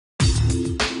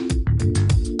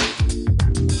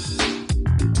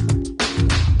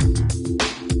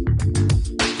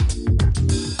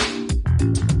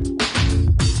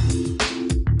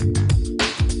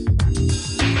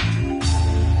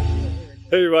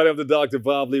everybody. I'm the Dr.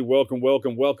 Bob Lee. Welcome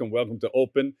to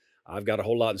Open. I've got a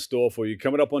whole lot in store for you.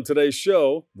 Coming up on today's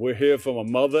show, we'll hear from a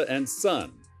mother and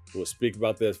son who will speak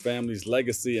about their family's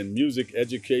legacy in music,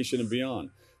 education, and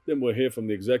beyond. Then we'll hear from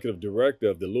the executive director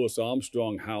of the Louis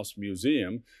Armstrong House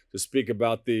Museum to speak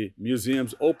about the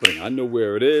museum's opening. I know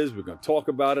where it is. We're going to talk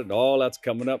about it, and all that's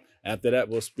coming up. After that,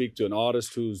 we'll speak to an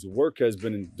artist whose work has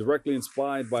been directly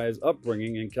inspired by his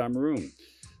upbringing in Cameroon.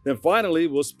 Then finally,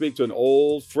 we'll speak to an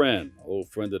old friend of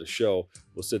the show.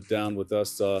 Will sit down with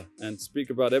us and speak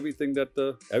about everything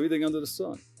everything under the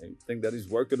sun, everything that he's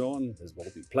working on, his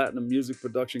multi-platinum music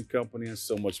production company, and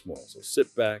so much more. So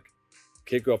sit back,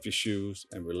 kick off your shoes,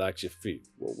 and relax your feet.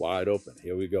 We're wide open.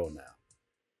 Here we go now.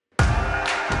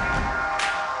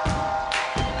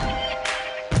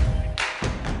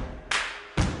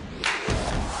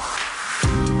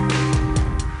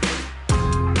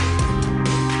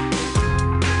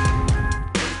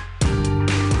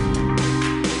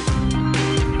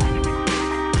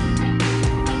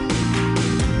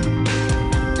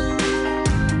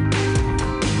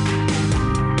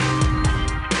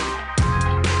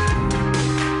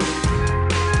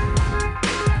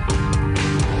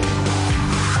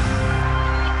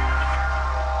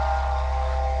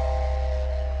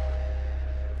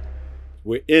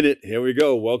 We're in it. Here we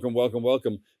go. Welcome.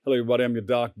 Hello, everybody. I'm your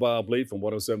Doc Bob Lee from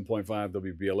 107.5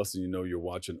 WBLS, and you know you're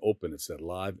watching Open. It's that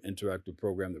live interactive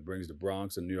program that brings the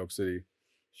Bronx and New York City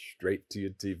straight to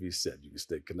your TV set. You can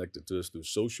stay connected to us through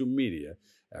social media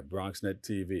at BronxNet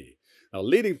TV. Now,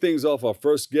 leading things off, our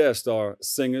first guests are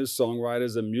singers,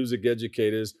 songwriters, and music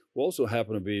educators who also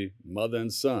happen to be mother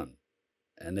and son.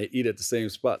 And they eat at the same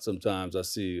spot sometimes. I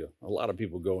see a lot of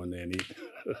people go in there and eat.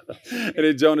 And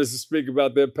they join us to speak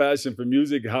about their passion for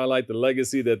music, highlight the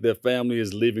legacy that their family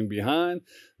is leaving behind.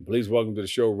 Please welcome to the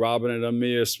show, Robin and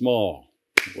Amir Small.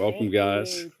 Welcome,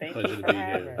 guys. Thank you for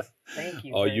having us. Thank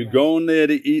you. Are you going there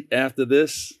to eat after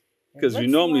this? Because we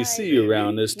normally see you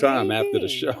around this time after the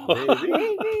show.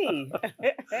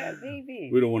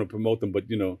 Maybe. We don't want to promote them, but,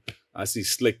 you know, I see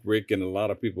Slick Rick and a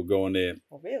lot of people going there.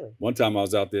 Oh, really? One time I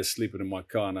was out there sleeping in my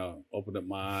car and I opened up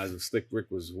my eyes and Slick Rick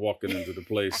was walking into the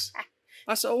place.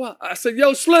 I said, "What?" I said,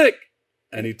 "Yo, Slick."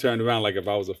 And he turned around like if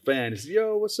I was a fan. He said,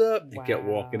 "Yo, what's up?" He kept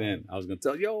walking in. I was going to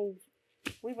tell, "Yo."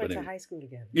 We went to high school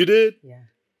together. You did? Yeah.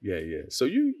 Yeah. So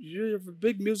you have a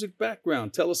big music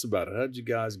background. Tell us about it. How did you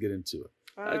guys get into it?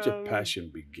 How did your passion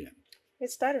begin? It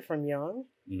started from young.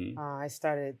 Mm-hmm. I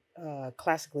started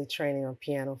classically training on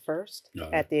piano first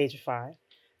at the age of 5.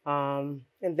 And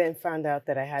then found out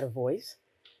that I had a voice.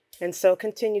 And so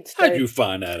continued to study. How'd you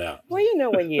find that out? Well, you know,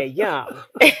 when you're young.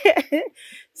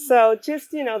 So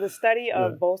just, you know, the study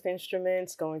of both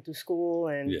instruments, going through school,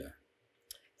 and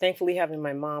thankfully having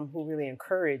my mom who really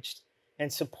encouraged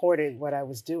and supported what I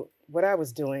was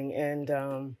doing.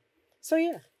 And so,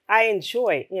 yeah, I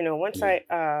enjoy, you know, once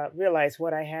I realized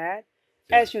what I had,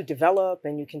 as you develop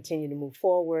and you continue to move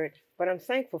forward. But I'm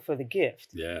thankful for the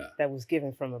gift that was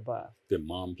given from above. Did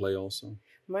mom play also?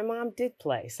 My mom did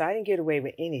play, so I didn't get away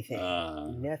with anything.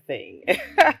 Nothing.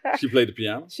 She played the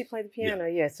piano? She played the piano,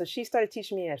 yeah. So she started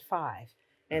teaching me at 5.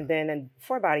 And then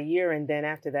for about a year, and then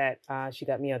after that, she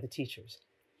got me other teachers.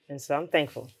 And so I'm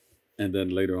thankful. And then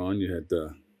later on, you had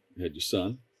your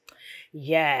son?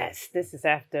 Yes, this is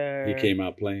after... He came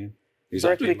out playing?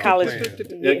 Berkeley College.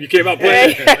 You came out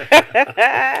playing?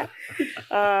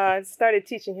 I started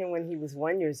teaching him when he was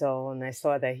 1 year old, and I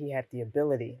saw that he had the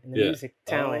ability and the music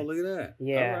talent. Oh, look at that.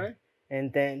 Yeah. All right.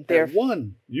 And then at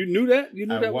 1, you knew that? You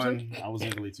knew that was I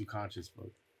wasn't really too conscious, but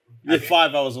at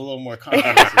 5, I was a little more conscious.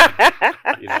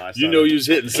 You know you was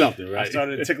hitting something, right? I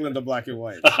started tickling the black and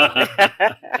white. So.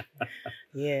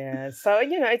 Yeah. So,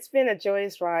 you know, it's been a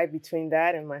joyous ride between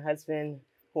that and my husband,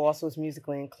 who also is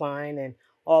musically inclined, and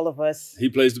all of us. He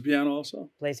plays the piano also?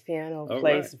 Plays piano,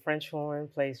 plays the French horn,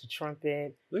 plays the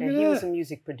trumpet. Look and at he that. was a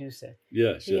music producer.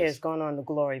 Yes, He has gone on to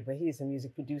glory, but he's a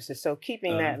music producer. So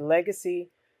keeping that legacy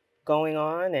going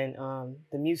on, and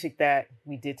the music that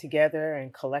we did together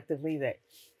and collectively that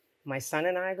my son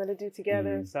and I are going to do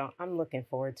together. So I'm looking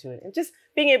forward to it. And just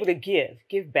being able to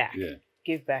give back. Yeah.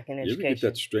 Give back in education. You ever get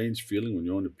that strange feeling when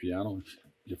you're on the piano,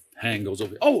 your hand goes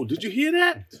over, oh, did you hear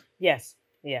that? Yes.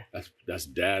 Yeah. That's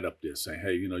dad up there saying,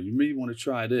 hey, you know, you may want to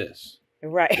try this.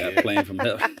 Right. That playing from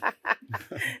heaven.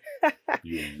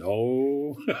 You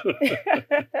know.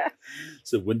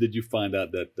 So when did you find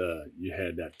out that you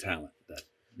had that talent?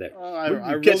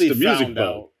 I really found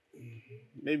out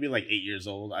maybe like 8 years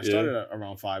old. I started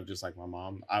around 5, just like my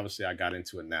mom. Obviously, I got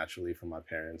into it naturally from my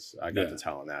parents. I got the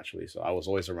talent naturally. So I was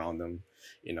always around them,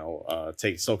 you know,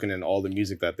 soaking in all the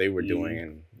music that they were doing.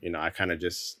 And, you know, I kind of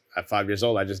just, at 5 years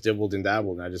old, I just dibbled and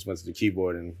dabbled. And I just went to the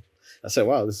keyboard and I said,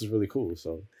 wow, this is really cool.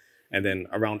 So, and then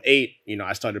around 8, you know,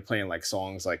 I started playing like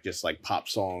songs, like just like pop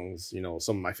songs, you know,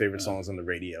 some of my favorite songs on the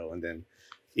radio. And then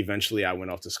eventually I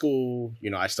went off to school. You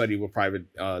know, I studied with private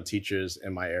teachers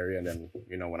in my area. And then,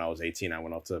 you know, when I was 18, I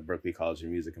went off to Berklee College of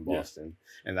Music in Boston.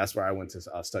 And that's where I went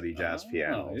to study jazz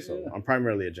piano. So I'm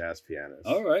primarily a jazz pianist.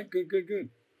 All right, good.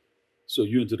 So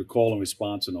you're into the call and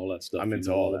response and all that stuff. I'm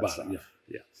into all that stuff.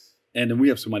 Yes. And then we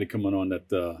have somebody coming on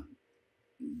that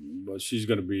she's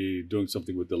going to be doing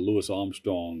something with the Louis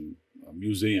Armstrong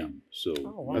Museum. So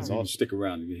that's awesome. Stick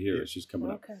around, you can hear her. She's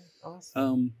coming up. Okay,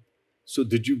 awesome. So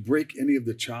did you break any of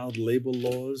the child labor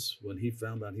laws when he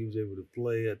found out he was able to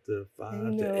play at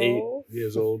 5 to 8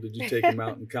 years old? Did you take him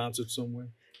out in concert somewhere?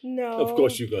 No. Of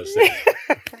course you're going to say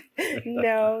that.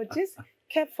 No, just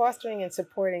kept fostering and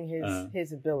supporting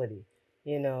his ability.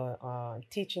 You know,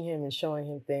 teaching him and showing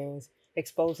him things,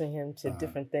 exposing him to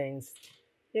different things,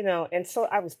 you know. And so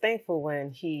I was thankful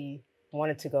when he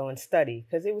wanted to go and study,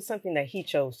 because it was something that he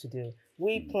chose to do.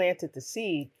 We planted the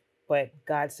seed, but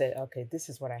God said, okay, this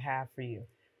is what I have for you.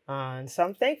 And so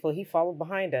I'm thankful he followed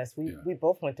behind us. We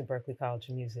both went to Berklee College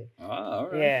of Music. All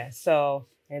right. Yeah. So,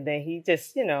 and then he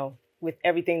just, you know, with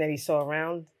everything that he saw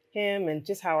around him and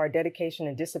just how our dedication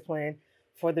and discipline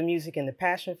for the music and the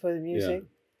passion for the music. Yeah.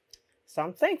 So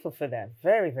I'm thankful for that.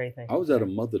 Very, very thankful. I was at a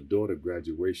mother-daughter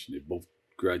graduation. They both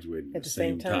graduated at the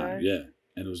same time. Yeah.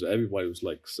 And it was, everybody was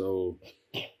like, so,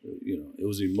 you know, it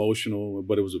was emotional,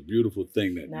 but it was a beautiful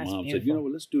thing that Mom said, you know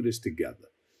what, let's do this together.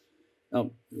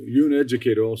 You're an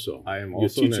educator also. I am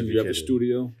also an educator. You have a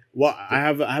studio? Well, I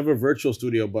have a virtual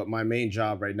studio, but my main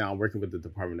job right now, I'm working with the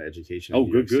Department of Education in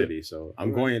New York City. So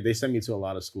I'm going, they send me to a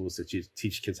lot of schools to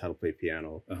teach kids how to play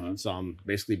piano. So I'm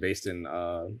basically based in,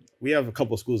 we have a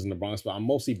couple of schools in the Bronx, but I'm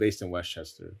mostly based in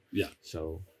Westchester. Yeah.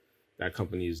 So that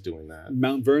company is doing that.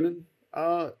 Mount Vernon?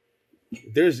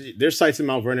 There's sites in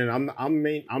Mount Vernon.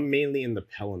 I'm mainly in the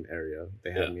Pelham area.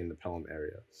 They have me in the Pelham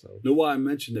area. So know why I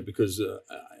mentioned it? Because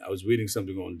I was reading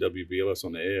something on WBLS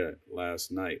on the air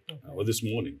last night or this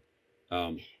morning,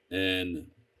 and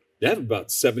they have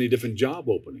about 70 different job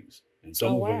openings, and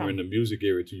some of them are in the music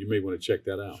area too. You may want to check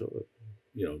that out. Sure.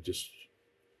 You know, just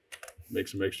make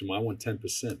some extra money. I want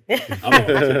 10%.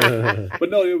 But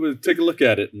no, it was, take a look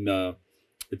at it, and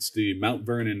it's the Mount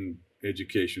Vernon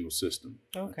educational system.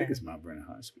 I think it's Mount Vernon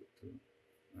High School too.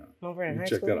 Mount Vernon High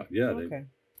Check School? that out. Yeah,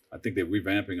 I think they're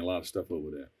revamping a lot of stuff over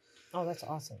there. Oh, that's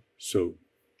awesome. So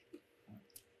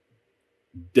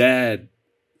Dad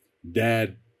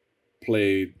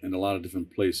played in a lot of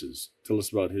different places. Tell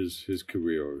us about his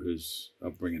career or his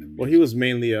upbringing in music. Well, he was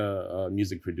mainly a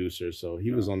music producer, so he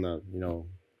was on the, you know,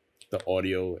 the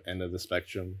audio end of the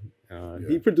spectrum.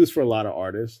 He produced for a lot of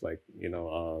artists, like, you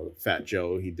know, Fat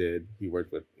Joe. He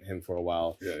worked with him for a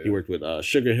while. He worked with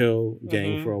Sugar Hill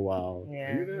Gang for a while.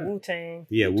 Wu-Tang.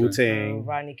 Wu-Tang.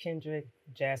 Rodney Kendrick,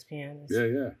 jazz pianist.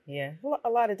 Yeah. A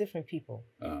lot of different people,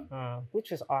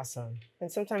 which was awesome.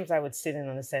 And sometimes I would sit in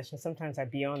on the session. Sometimes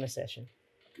I'd be on the session.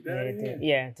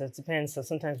 It depends. So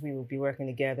sometimes we would be working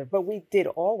together, but we did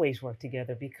always work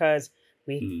together because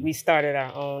we started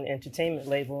our own entertainment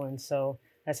label, and so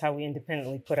that's how we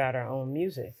independently put out our own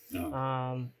music.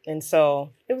 And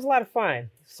so it was a lot of fun,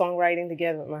 songwriting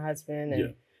together with my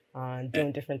husband and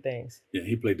doing different things. Yeah,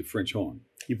 he played the French horn.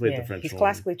 He played the French horn. He's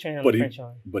classically trained on the French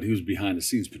horn. But he was behind the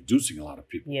scenes producing a lot of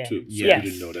people too. So you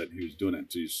didn't know that he was doing that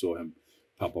until you saw him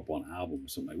pop up on an album or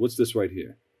something. Like, what's this right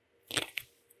here?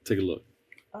 Take a look.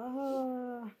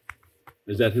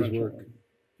 Is that his work?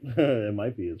 It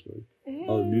might be his work.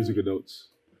 Oh, the musical notes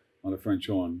on the French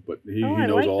horn, but he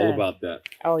knows all about that.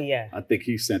 Oh yeah. I think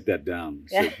he sent that down.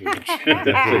 So,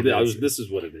 this is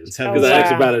what it is. Because I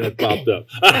asked about it and it popped up.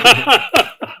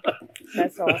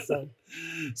 That's awesome.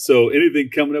 So anything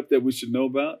coming up that we should know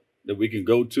about that we can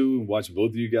go to and watch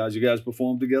both of you guys? You guys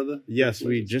perform together? Yes,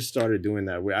 we just started doing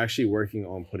that. We're actually working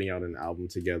on putting out an album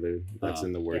together. That's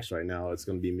in the works right now. It's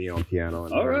going to be me on piano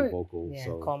and her on vocal. Yeah,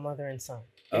 called Mother and Son.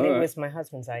 And it was my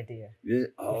husband's idea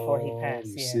before he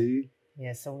passed. See?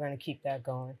 Yeah, so we're going to keep that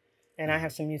going. And I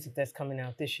have some music that's coming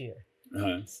out this year.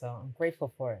 So I'm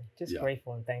grateful for it. Just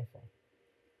grateful and thankful.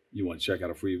 You want to check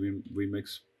out a free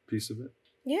remix piece of it?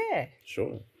 Yeah.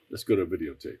 Sure. Let's go to a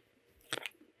videotape.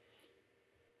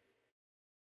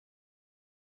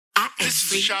 This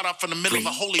is a shout out from the middle of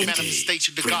a holy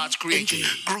manifestation to God's creation.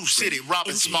 Groove City,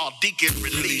 Marvin Small, Deacon,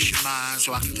 release your mind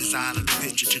so I can design a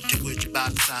picture to do with you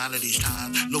about the sign of these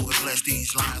times. Lord bless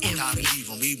these lines, the time to leave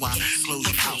them. Rewind, close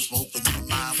your house, open your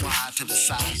mind wide to the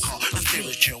side, called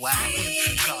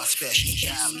spirituality, God's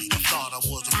speciality. Thought I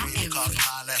was a freedom cause of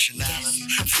my nationality.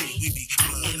 See, we be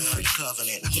blood of the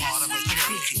covenant, part of a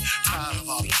Cherokee. Tired of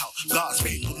all the talk, God's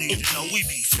people need to know We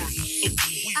be free.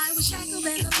 I was shackled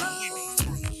and alone.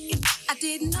 I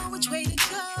didn't know which way to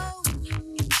go.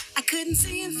 I couldn't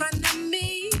see in front of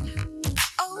me.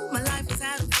 Oh, my life was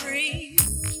out of reach.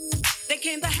 Then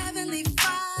came the Heavenly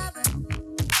Father,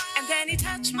 and then He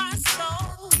touched my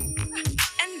soul.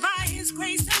 And by His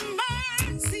grace and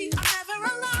mercy, I'm never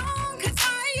alone, 'cause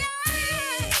I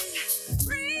am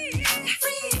free,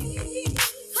 free,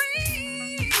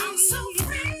 free. I'm so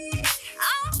free.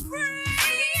 I'm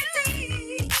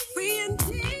free, free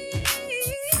indeed.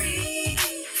 Free,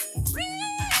 free,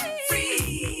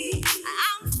 free.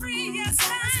 I'm free, yes I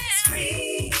am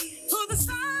free. Who the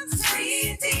sun sets free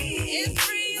indeed is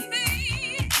free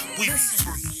indeed. We be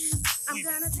free. I'm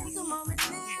gonna take a moment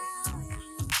now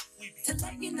to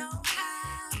let you know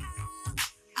how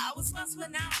I was lost,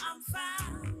 but now I'm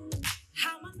found.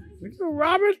 How my Thank you,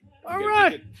 Robert. All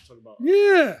right.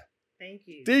 Yeah. Thank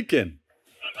you. Deacon.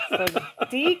 So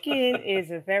Deacon is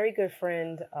a very good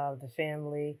friend of the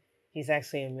family. He's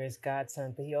actually Amir's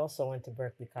godson, but he also went to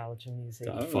Berklee College of Music.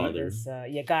 Godfather.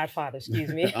 Godfather,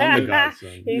 excuse me. I'm the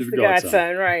godson. He's You're the the godson.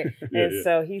 godson, right. Yeah, And yeah.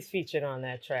 so he's featured on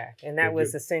that track. And that Good,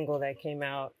 was good. a single that came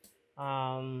out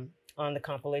on the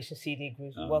compilation CD,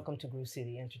 Welcome to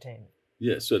Groovecity Entertainment.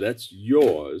 Yeah, so that's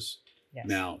yours. Yes.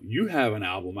 Now, you have an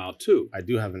album out too. I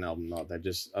do have an album out that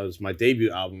just was my debut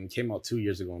album. It came out 2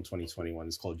 years ago in 2021.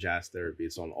 It's called Jazz Therapy.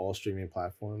 It's on all streaming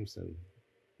platforms, and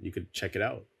you could check it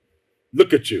out.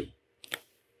 Look at you.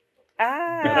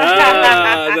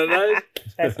 Ah, Is that nice?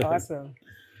 that's awesome.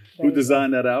 Who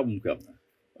designed that album cover?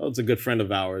 Oh, it's a good friend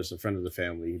of ours, a friend of the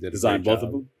family. He did a Designed great both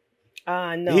of job.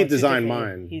 them? No, He two designed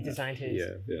different- mine. He designed his.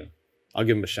 Yeah, Yeah. I'll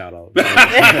give him a shout out.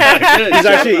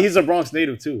 Yeah, he's a Bronx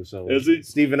native too. So Is he?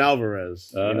 Steven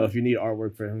Alvarez. Uh-huh. You know, if you need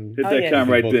artwork for him, Hit Oh, that yeah.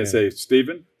 camera right Book there and him. say,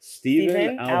 Steven.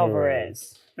 Steven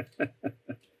Alvarez. And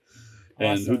who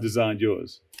Awesome. designed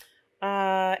yours?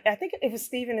 I think it was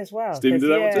Steven as well. Steven 'cause,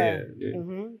 did that one yeah, too? Yeah.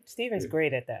 Mm-hmm. Steven's Yeah.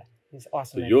 great at that. He's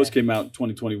awesome So at yours that. came out in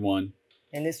 2021.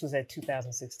 And this was at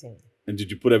 2016. And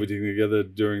did you put everything together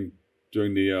during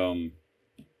the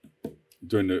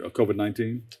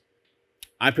COVID-19?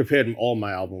 I prepared all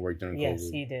my album work during Yes,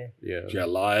 COVID. he did. Yeah,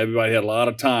 Everybody had a lot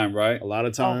of time, right? a lot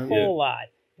of A time. whole lot.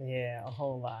 Yeah, a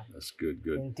whole lot. That's good.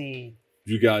 Indeed.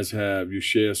 You guys you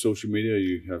share social media? Or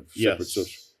you have separate Yes.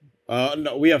 social?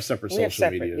 No, we have separate We have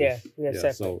social separate, medias. yeah, we have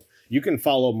separate. So you can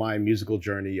follow my musical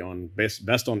journey on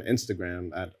best on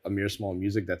Instagram at Amir Small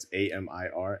Music. That's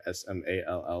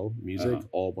AMIRSMALL Music,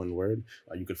 all one word.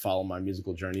 You could follow my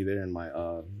musical journey there and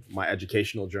my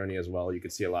educational journey as well. You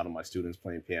can see a lot of my students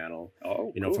playing piano.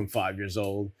 Oh, You know, from 5 years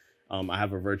old. I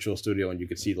have a virtual studio, and you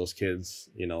can see those kids.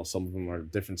 You know, some of them are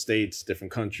different states,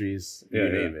 different countries. You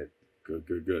name it.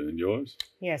 Good. And yours?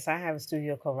 Yes, I have a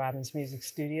studio called Robin's Music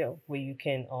Studio, where you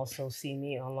can also see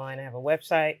me online. I have a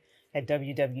website at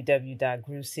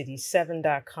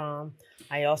www.groovecity7.com.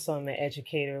 I also am an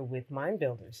educator with Mind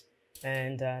Builders.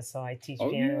 And so I teach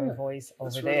piano and voice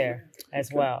over there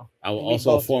as well. I was And we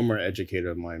also a both- former educator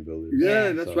of Mind Builders.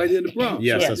 Yeah, that's right here in the Bronx.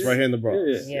 Yes, Yes. that's right here in the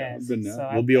Bronx. Yeah, I've been there. So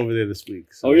We'll be over there this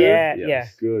week. So. Oh, yeah? Yeah.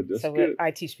 Good. That's So good.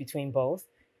 I teach between both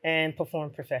and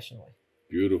perform professionally.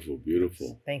 Beautiful.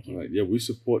 Thank you. All right. Yeah, we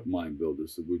support Mind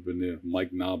Builders. So we've been there.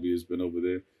 Mike Nobby has been over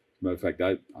there. As a matter of fact,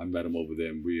 I met him over there,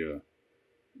 and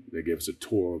they gave us a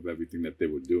tour of everything that they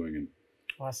were doing, and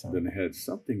Awesome. then they had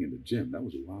something in the gym. That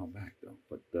was a while back though,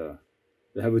 but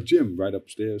they have a gym right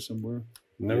upstairs somewhere.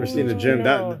 Never seen the gym.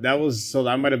 No. That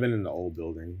might have been in the old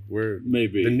building.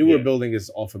 Maybe The newer yeah. building is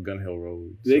off of Gun Hill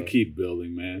Road. They so- keep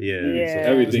building, man. Yeah. Yeah.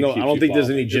 So everything. I don't think there's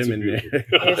any keeps gym in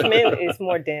evolving. there. It's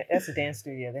more that's a dance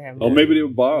studio. They have Oh, more- maybe they were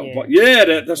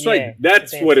Yeah. that's Yeah, right.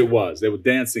 That's it's what it dancing. was. They were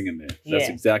dancing in there. That's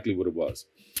Yeah. exactly what it was.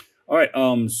 All right.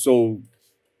 So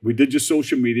we did your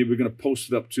social media. We're gonna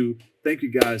post it up too. Thank you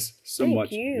guys so Thank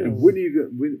much. you. And when are you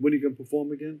gonna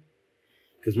perform again?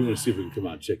 Because we're gonna see if we can come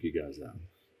out and check you guys out.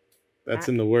 That's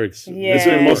in the works. Yeah. We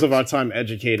spend most of our time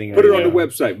educating. Put it right on the now.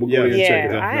 website. We'll go ahead and check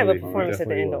it Yeah, out. I have a Definitely. performance at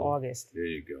the end of Definitely will. August. There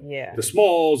you go. Yeah. The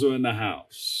Smalls are in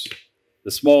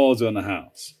the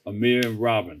house. Amir and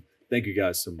Robin. Thank you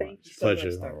guys so much. Thank you so Pleasure.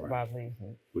 much, Dr. All right. Bob Lee.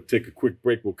 We'll take a quick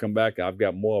break. We'll come back. I've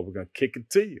got more. We're going to kick it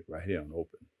to you right here on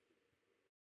Open.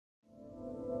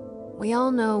 We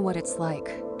all know what it's like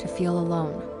to feel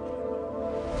alone.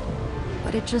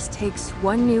 But it just takes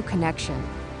one new connection.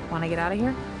 Want to get out of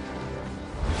here?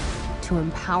 To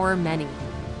empower many.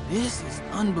 This is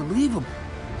unbelievable.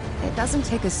 It doesn't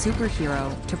take a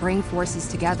superhero to bring forces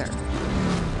together.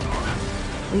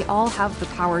 We all have the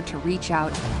power to reach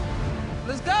out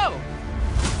Let's go!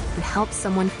 and help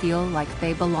someone feel like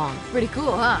they belong. Pretty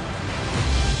cool, huh?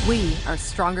 We are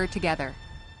stronger together.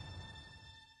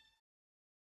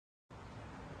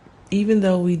 Even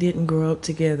though we didn't grow up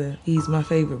together, he's my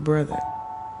favorite brother.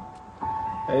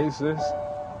 Hey, sis.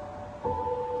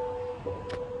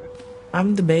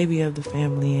 I'm the baby of the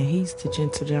family, and he's the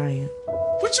gentle giant.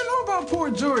 What you know about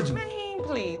Port Georgia? Man,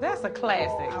 please, that's a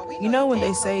classic. You know when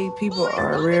they say people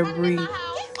are a rare breed?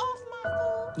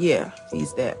 Yeah,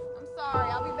 he's that. I'm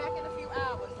sorry, I'll be back in a few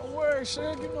hours. Don't worry,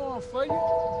 Shug. You know I'm for you.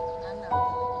 I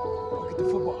know. Go get the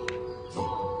football.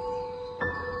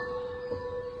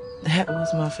 That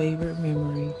was my favorite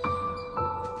memory.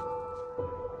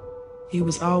 He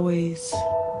was always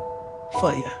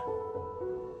for ya.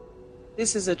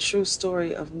 This is a true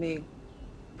story of me,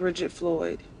 Bridget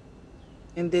Floyd,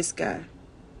 and this guy,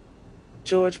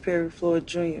 George Perry Floyd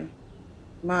Jr.,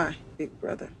 my big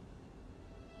brother.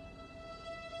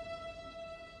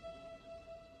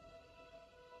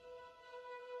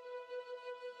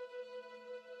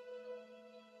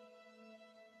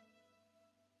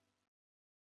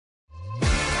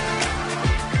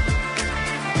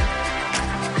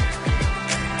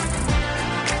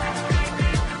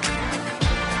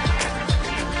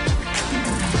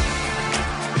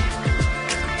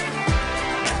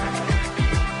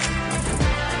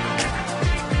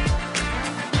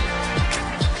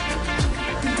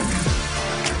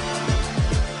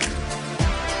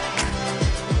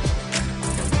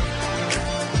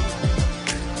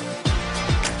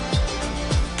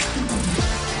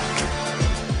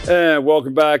 And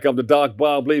welcome back. I'm the Doc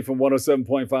Bob Lee from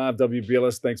 107.5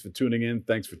 WBLS. Thanks for tuning in.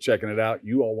 Thanks for checking it out.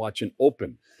 You are watching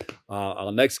Open.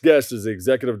 Our next guest is the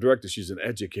executive director. She's an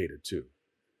educator, too.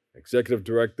 Executive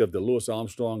director of the Louis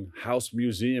Armstrong House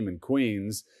Museum in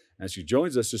Queens. And she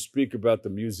joins us to speak about the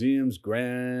museum's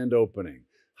grand opening,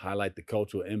 highlight the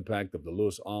cultural impact of the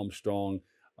Louis Armstrong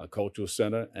Cultural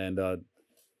Center, and the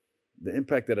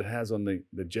impact that it has on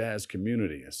the jazz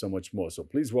community and so much more. So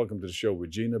please welcome to the show,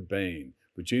 Regina Bain.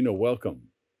 Regina, welcome.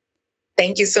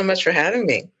 Thank you so much for having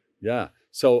me. Yeah.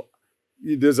 So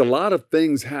there's a lot of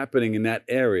things happening in that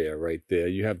area right there.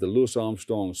 You have the Louis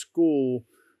Armstrong School.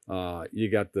 You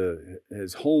got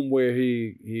his home where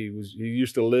he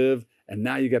used to live, and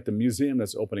now you got the museum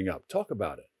that's opening up. Talk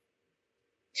about it.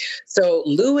 So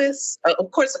Louis,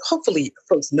 of course, hopefully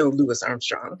folks know Louis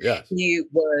Armstrong. Yes. He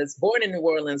was born in New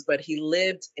Orleans, but he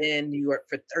lived in New York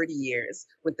for 30 years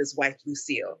with his wife,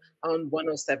 Lucille, on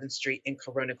 107th Street in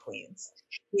Corona, Queens.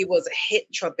 He was a hit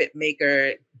trumpet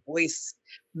maker, voice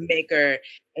maker,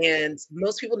 and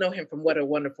most people know him from What a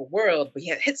Wonderful World, but he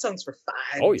had hit songs for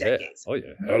 5 decades. Oh,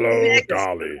 yeah. Hello,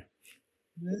 Dolly.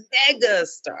 Mega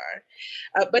star,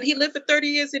 but he lived for 30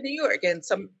 years in New York, and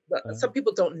some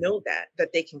people don't know that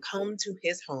they can come to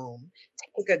his home,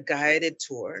 take a guided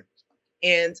tour,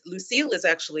 and Lucille is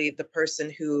actually the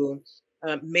person who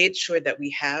made sure that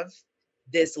we have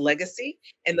this legacy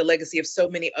and the legacy of so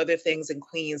many other things in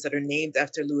Queens that are named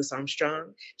after Louis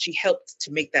Armstrong. She helped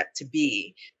to make that to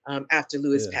be after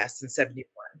Louis passed in 71.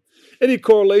 Any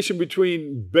correlation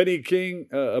between B.B. King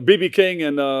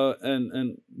and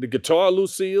the guitar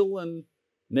Lucille and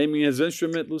naming his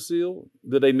instrument Lucille?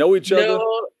 Did they know each other?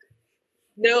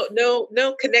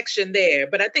 No connection there.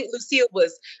 But I think Lucille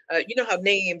was, you know how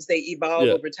names, they evolve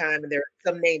over time, and there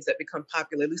are some names that become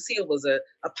popular. Lucille was a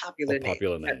popular name.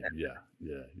 Popular name.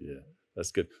 Yeah.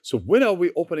 That's good. So when are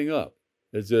we opening up?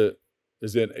 Is it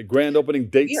a grand opening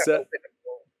date set?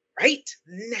 Right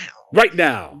now. Right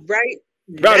now.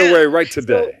 Right away, right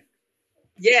today.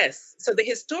 Yes. So the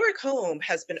historic home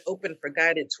has been open for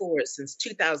guided tours since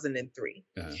 2003.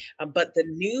 But the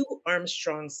new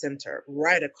Armstrong Center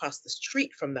right across the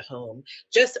street from the home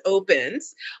just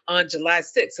opens on July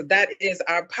 6th. So that is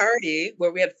our party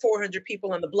where we had 400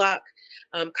 people on the block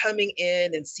coming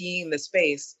in and seeing the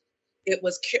space. It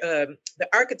was the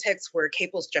architects were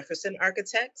Caples Jefferson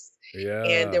architects. Yeah.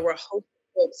 And there were a host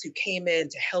of folks who came in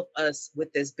to help us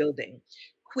with this building.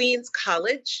 Queens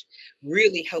College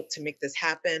really helped to make this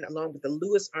happen, along with the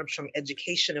Louis Armstrong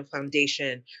Education and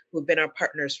Foundation, who have been our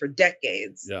partners for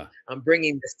decades,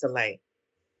 bringing this to light.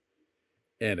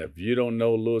 And if you don't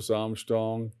know Louis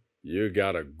Armstrong, you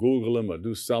got to Google him or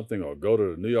do something, or go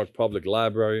to the New York Public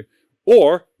Library,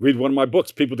 or read one of my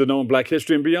books, People to Know in Black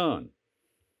History and Beyond.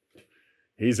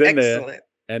 He's in there.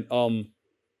 And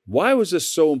why was this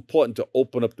so important to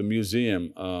open up the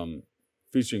museum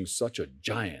featuring such a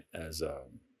giant as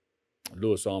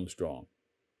Louis Armstrong?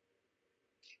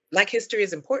 Black history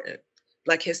is important.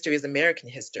 Black history is American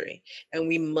history, and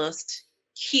we must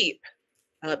keep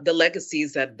the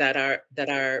legacies that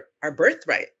are our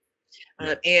birthright.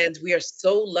 And we are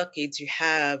so lucky to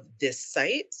have this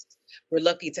site. We're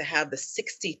lucky to have the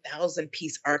 60,000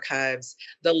 piece archives,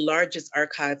 the largest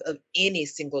archive of any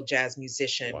single jazz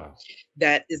musician. Wow.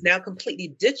 that is now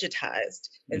completely digitized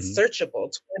and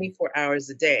searchable 24 hours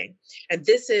a day. And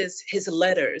this is his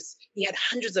letters. He had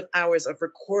hundreds of hours of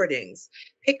recordings,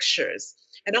 pictures,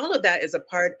 and all of that is a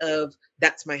part of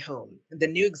That's My Home, the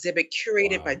new exhibit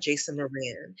curated by Jason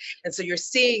Moran. And so you're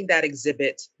seeing that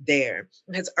exhibit there.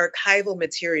 It has archival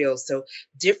materials, so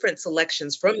different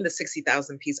selections from the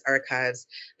 60,000 piece archives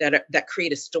that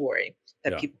create a story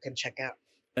that people can check out.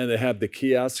 And they have the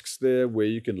kiosks there where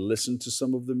you can listen to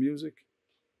some of the music?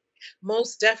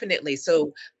 Most definitely.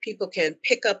 So people can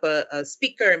pick up a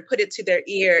speaker and put it to their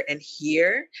ear and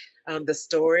hear the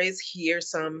stories, hear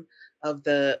some of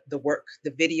the work,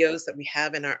 the videos that we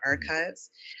have in our archives.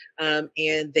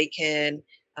 And they can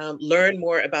learn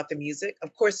more about the music.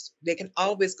 Of course, they can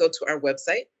always go to our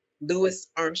website,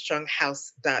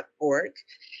 louisarmstronghouse.org,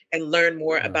 and learn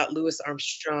more about Louis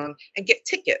Armstrong and get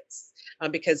tickets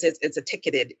because it's a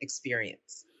ticketed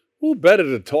experience. Who better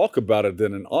to talk about it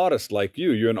than an artist like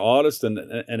you? You're an artist and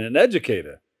an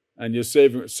educator, and you're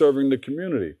serving the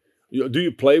community. Do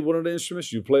you play one of the instruments?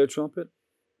 Do you play a trumpet?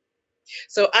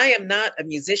 So I am not a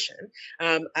musician.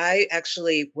 I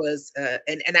actually was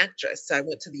an actress. I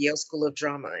went to the Yale School of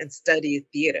Drama and studied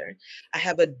theater. I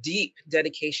have a deep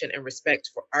dedication and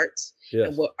respect for art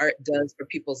and what art does for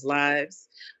people's lives,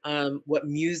 what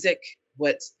music,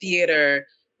 what theater,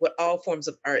 what all forms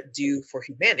of art do for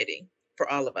humanity, for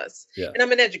all of us. And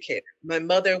I'm an educator. My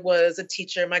mother was a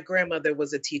teacher. My grandmother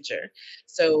was a teacher.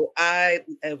 So I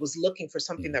was looking for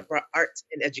something that brought art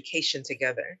and education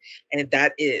together. And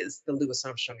that is the Louis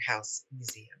Armstrong House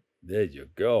Museum. There you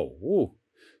go. Ooh.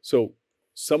 So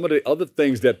some of the other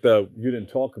things that you didn't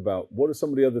talk about, what are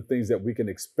some of the other things that we can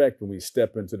expect when we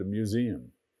step into the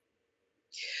museum?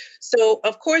 So,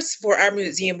 of course, for our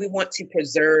museum, we want to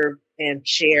preserve and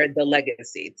share the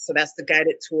legacy. So that's the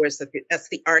guided tours, that's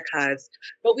the archives.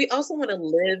 But we also want to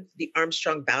live the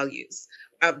Armstrong values,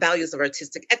 values of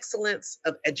artistic excellence,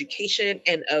 of education,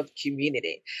 and of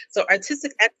community. So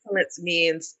artistic excellence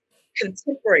means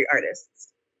contemporary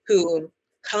artists who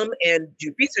come and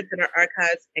do research in our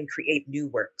archives and create new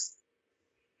works.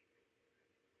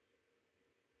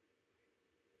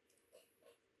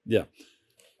 Yeah.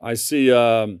 I see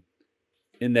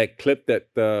in that clip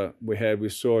that we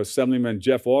saw Assemblyman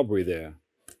Jeff Aubrey there.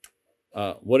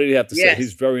 What did he have to say?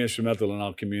 He's very instrumental in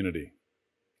our community.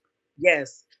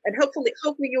 Yes. And hopefully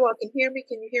you all can hear me.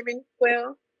 Can you hear me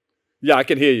well? Yeah, I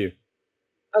can hear you.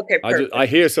 Okay, perfect. I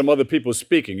hear some other people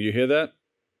speaking. You hear that?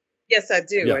 Yes, I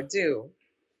do. Yeah. I do.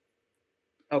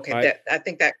 Okay, I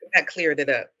think that cleared it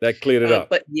up. That cleared it up.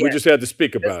 But we just had to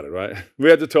speak about it, right? We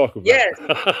had to talk about it.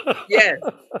 Yes.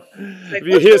 If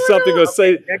you hear something or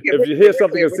say, if you hear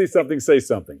something or see something, say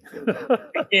something.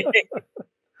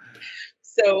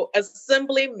 So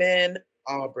Assemblyman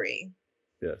Aubrey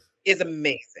is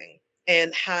amazing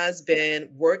and has been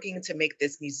working to make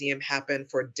this museum happen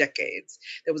for decades.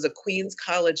 There was a Queens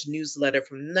College newsletter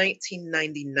from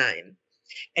 1999.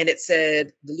 And it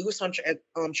said, the Louis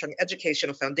Armstrong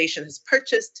Educational Foundation has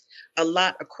purchased a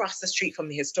lot across the street from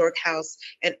the historic house,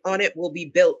 and on it will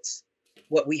be built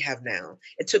what we have now.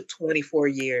 It took 24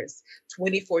 years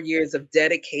of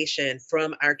dedication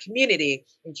from our community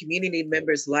and community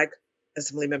members like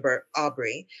Assemblymember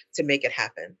Aubrey to make it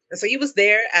happen. And so he was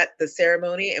there at the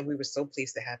ceremony, and we were so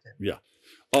pleased to have him. Yeah.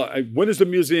 When is the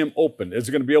museum open? Is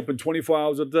it going to be open 24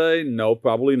 hours a day? No,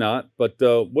 probably not. But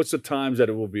what's the times that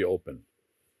it will be open?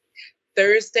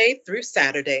 Thursday through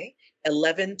Saturday,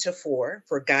 11 to 4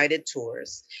 for guided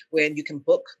tours, when you can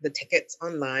book the tickets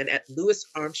online at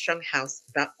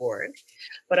louisarmstronghouse.org.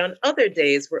 But on other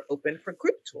days, we're open for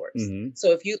group tours.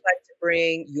 So if you'd like to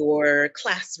bring your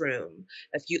classroom,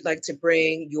 if you'd like to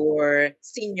bring your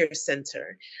senior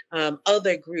center,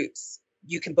 other groups,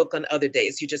 you can book on other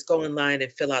days. You just go online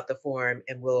and fill out the form,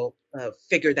 and we'll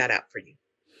figure that out for you.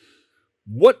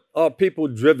 What are people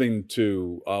driven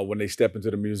to when they step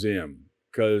into the museum?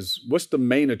 Because what's the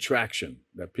main attraction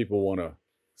that people want to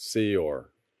see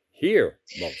or hear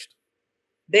most?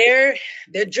 They're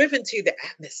driven to the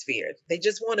atmosphere. They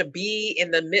just want to be in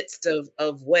the midst of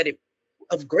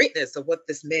greatness of what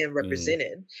this man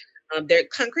represented. They're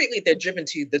driven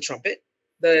to the trumpet.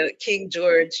 The King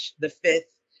George V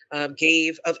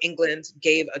of England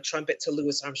gave a trumpet to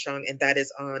Louis Armstrong, and that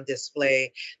is on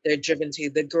display. They're driven to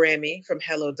the Grammy from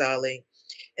Hello Dolly.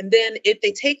 And then if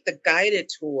they take the guided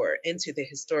tour into the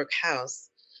historic house,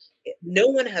 no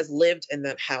one has lived in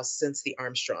that house since the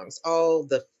Armstrongs. All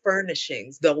the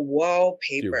furnishings, the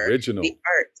wallpaper, the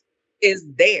art is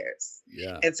theirs.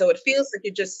 Yeah. And so it feels like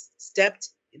you just stepped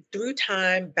through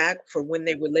time back for when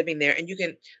they were living there. And you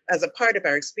can, as a part of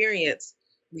our experience,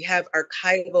 we have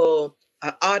archival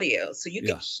audio. So you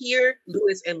could hear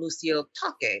Louis and Lucille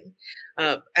talking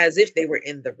as if they were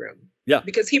in the room. Yeah.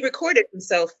 Because he recorded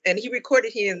himself, and he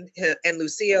recorded him and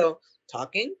Lucille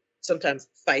talking, sometimes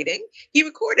fighting. He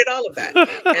recorded all of that.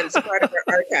 And it's part of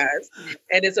our archives.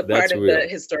 And it's a part of the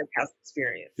historic house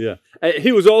experience. Yeah.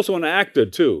 He was also an actor,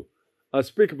 too.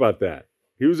 Speak about that.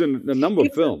 He was in a number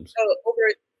of films.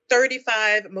 Over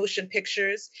 35 motion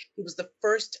pictures. He was the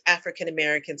first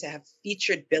African-American to have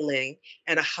featured billing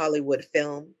in a Hollywood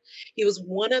film. He was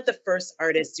one of the first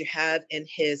artists to have in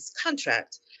his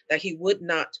contract that he would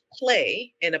not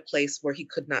play in a place where he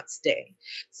could not stay.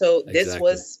 So this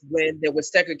was when there was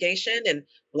segregation and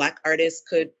Black artists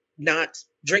could not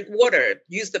drink water,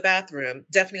 use the bathroom,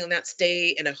 definitely not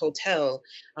stay in a hotel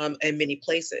in many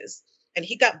places. And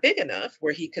he got big enough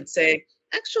where he could say,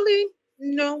 actually,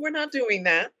 no, we're not doing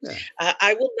that. Yeah.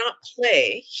 I will not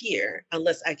play here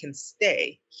unless I can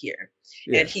stay here.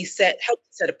 Yeah. And he helped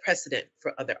set a precedent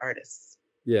for other artists.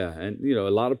 Yeah. And, you know, a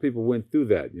lot of people went through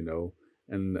that, you know,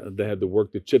 and they had to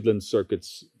work the Chitlin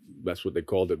circuits. That's what they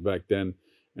called it back then,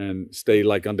 and stay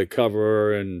like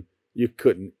undercover. And you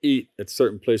couldn't eat at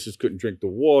certain places, couldn't drink the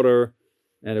water.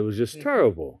 And it was just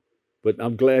terrible. But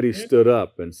I'm glad he stood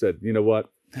up and said, you know what?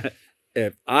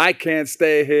 If I can't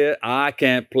stay here, I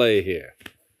can't play here.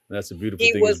 That's a beautiful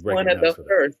thing. He was one of the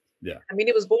first. Yeah. I mean,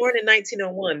 he was born in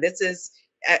 1901. This is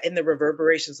in the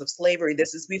reverberations of slavery.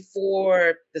 This is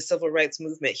before the civil rights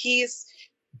movement. He's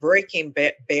breaking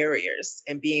barriers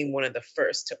and being one of the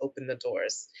first to open the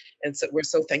doors. And so we're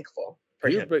so thankful for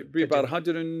him. He'll be about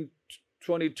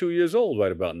 122 years old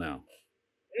right about now.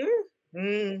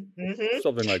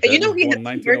 Something like that. And you know, he had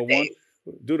 1901.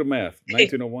 Do the math.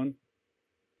 1901.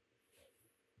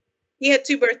 He had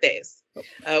 2 birthdays.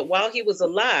 While he was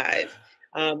alive,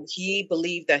 he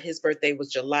believed that his birthday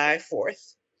was July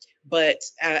 4th. But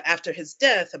after his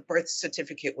death, a birth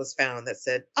certificate was found that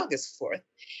said August 4th.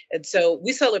 And so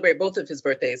we celebrate both of his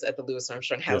birthdays at the Louis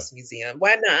Armstrong House Museum.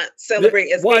 Why not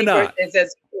celebrate as many birthdays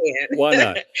as we can? Why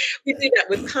not? We do that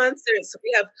with concerts. So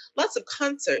we have lots of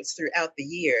concerts throughout the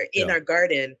year in our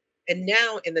garden. And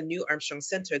now in the new Armstrong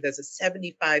Center, there's a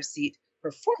 75-seat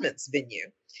performance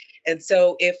venue. And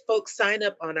so if folks sign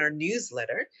up on our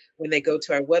newsletter, when they go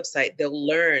to our website, they'll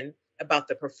learn about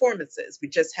the performances. We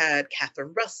just had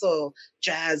Catherine Russell,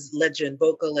 jazz legend,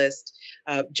 vocalist.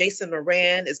 Jason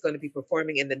Moran is going to be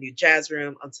performing in the new Jazz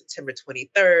Room on September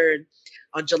 23rd.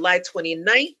 On July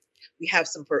 29th, we have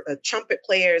some trumpet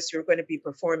players who are going to be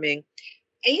performing.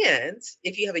 And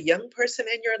if you have a young person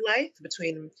in your life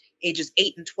between ages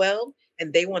 8 and 12,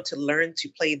 and they want to learn to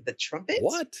play the trumpet.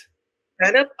 What?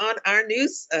 Sign up on our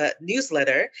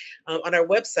newsletter on our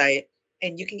website,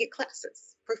 and you can get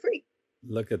classes for free.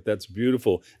 Look at that's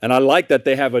beautiful. And I like that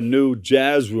they have a new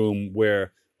jazz room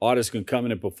where artists can come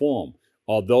in and perform.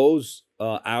 Are those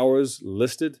hours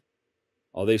listed?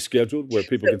 Are they scheduled where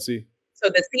people can see? So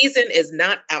the season is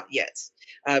not out yet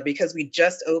because we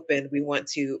just opened.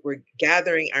 We're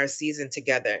gathering our season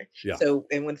together. Yeah. So,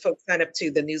 and when folks sign up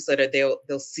to the newsletter,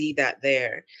 they'll see that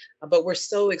there. But we're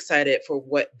so excited for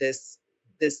what this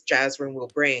jazz room will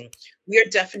bring. We are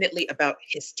definitely about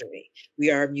history.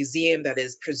 We are a museum that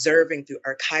is preserving through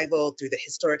archival, through the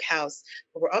historic house,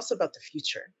 but we're also about the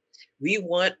future. We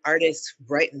want artists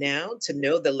right now to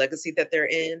know the legacy that they're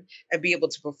in and be able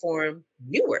to perform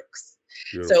new works.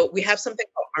 Beautiful. So we have something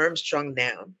called Armstrong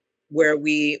Now, where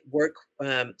we work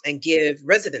and give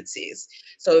residencies.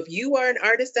 So if you are an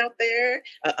artist out there,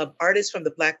 an artist from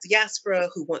the Black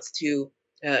diaspora who wants to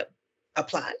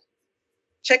apply,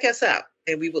 check us out.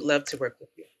 And we would love to work with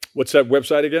you. What's that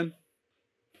website again?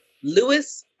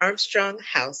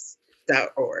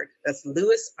 LouisArmstrongHouse.org. That's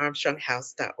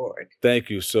LouisArmstrongHouse.org.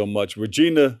 Thank you so much.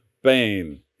 Regina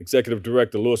Bain, Executive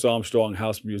Director, Louis Armstrong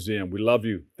House Museum. We love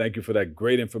you. Thank you for that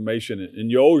great information. And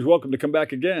you're always welcome to come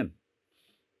back again.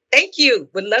 Thank you.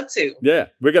 Would love to. Yeah.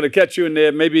 We're going to catch you in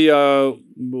there. Maybe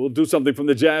we'll do something from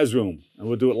the jazz room and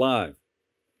we'll do it live.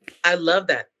 I love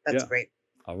that. That's great.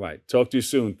 All right. Talk to you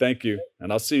soon. Thank you.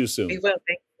 And I'll see you soon. We will.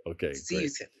 Thank you. Okay. See you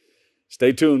soon.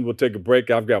 Stay tuned. We'll take a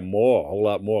break. I've got a whole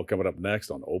lot more coming up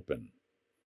next on Open.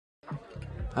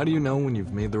 How do you know when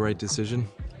you've made the right decision?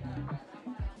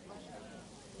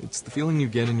 It's the feeling you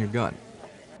get in your gut.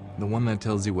 The one that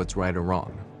tells you what's right or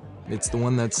wrong. It's the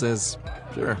one that says,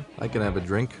 sure, I can have a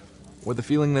drink. Or the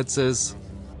feeling that says,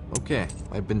 okay,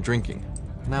 I've been drinking.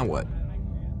 Now what?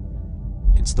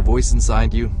 It's the voice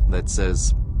inside you that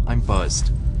says, I'm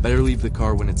buzzed. Better leave the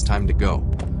car when it's time to go.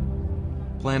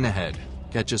 Plan ahead.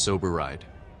 Catch a sober ride.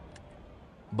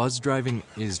 Buzz driving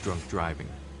is drunk driving.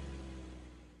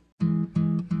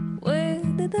 Where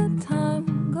did the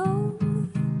time go?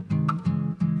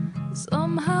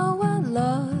 Somehow I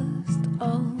lost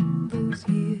all those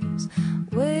years.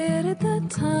 Where did the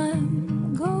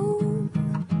time go?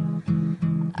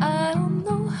 I don't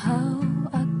know how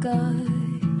I got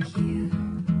here.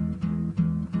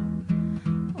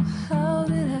 Or how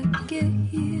did I get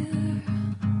here?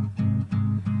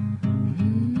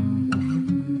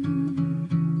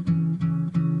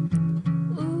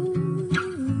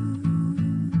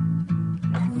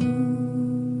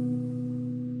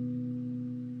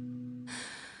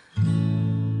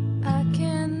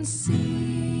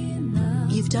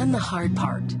 You've done the hard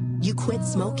part. You quit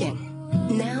smoking.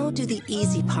 Now do the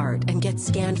easy part and get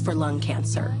scanned for lung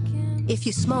cancer. If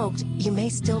you smoked, you may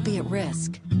still be at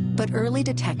risk, but early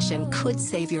detection could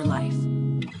save your life.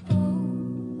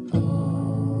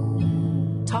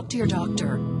 Talk to your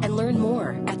doctor and learn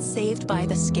more at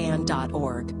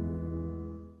savedbythescan.org.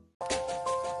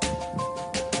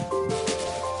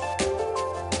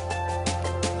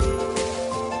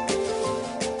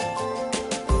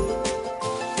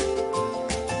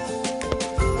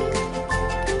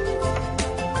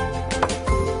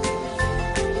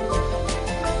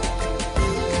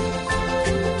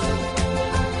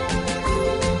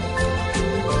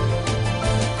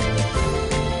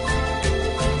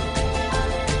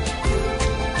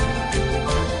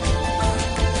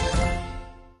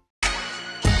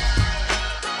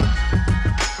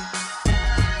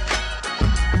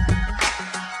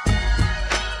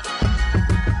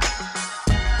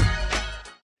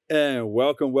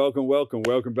 And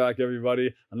welcome back,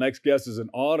 everybody. Our next guest is an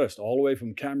artist all the way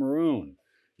from Cameroon.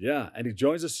 Yeah, and he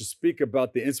joins us to speak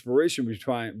about the inspiration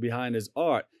behind his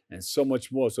art and so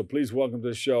much more. So please welcome to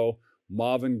the show,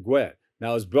 Marvin Gwet.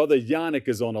 Now, his brother Yannick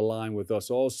is on the line with us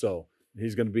also.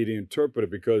 He's going to be the interpreter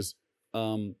because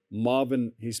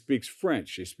Marvin, he speaks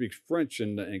French. He speaks French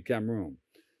in Cameroon.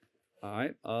 All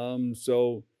right.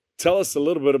 So tell us a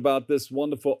little bit about this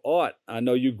wonderful art. I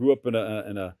know you grew up in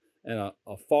a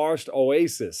forest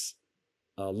oasis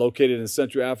located in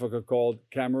Central Africa called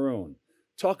Cameroon.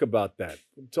 Talk about that.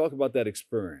 Talk about that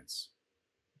experience.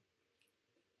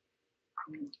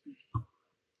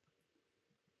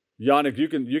 Yannick, you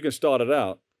can start it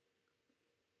out.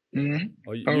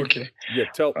 Okay. Yeah,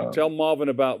 tell Marvin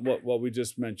about what we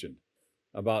just mentioned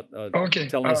about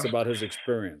telling us about his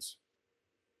experience.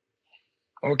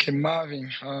 Okay, Marvin,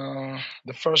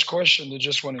 the first question, they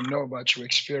just want to know about your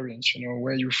experience,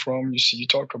 where you're from. You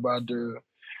talk about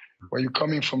where you're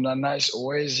coming from, that nice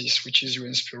oasis, which is your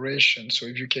inspiration. So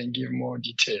if you can give more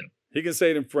detail. He can say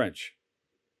it in French.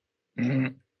 Je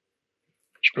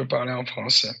peux parler en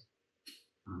français.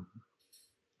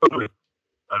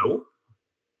 Allô?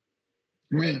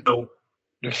 Oui. Allô?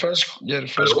 The first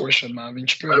question, Marvin.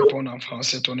 Tu peux répondre en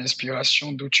français, ton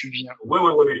inspiration, d'où tu viens.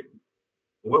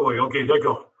 Oui, ok,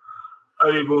 d'accord.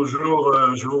 Allez, bonjour,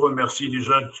 je vous remercie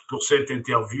déjà pour cette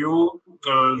interview.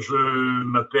 Je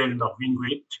m'appelle Marvin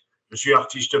Gwet, je suis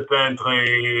artiste peintre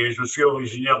et je suis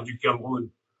originaire du Cameroun.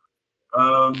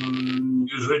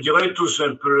 Je dirais tout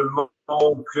simplement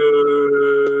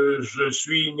que je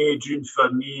suis né d'une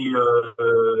famille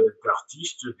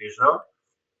d'artistes déjà,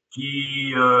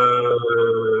 qui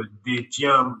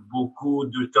détient beaucoup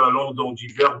de talents dans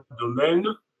divers domaines.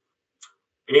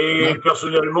 Et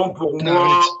personnellement, pour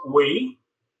moi, oui.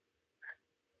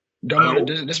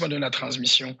 Laisse-moi donner la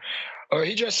transmission.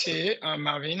 He just said,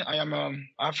 Marvin, I am an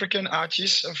African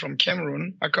artist from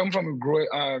Cameroon. I come from a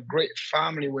great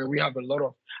family where we have a lot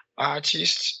of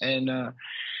artists and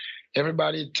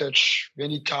everybody touch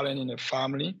many talent in the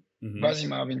family. Vas-y,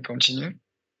 Marvin, continue.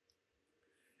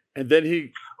 And then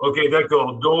he... Ok,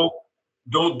 d'accord.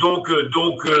 Donc,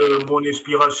 mon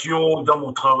inspiration dans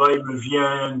mon travail me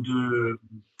vient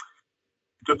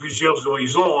de plusieurs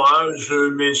horizons. Hein. Je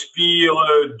m'inspire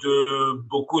de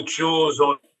beaucoup de choses.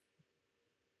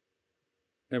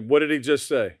 And what did he just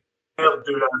say? De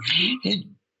la vie.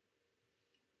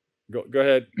 Go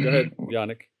ahead,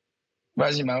 Yannick.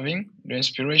 Vas-y, Marvin. The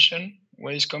inspiration.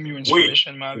 Where is coming your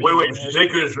inspiration, Marvin? Oui, je sais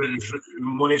que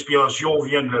mon inspiration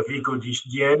vient de la vie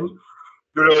quotidienne.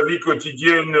 De la vie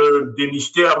quotidienne, des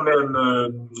mystères même,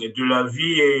 de la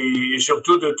vie et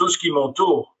surtout de tout ce qui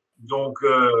m'entoure. Donc,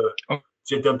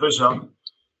 c'est un peu ça.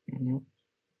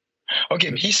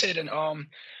 Okay, he said,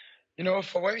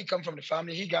 for where he come from the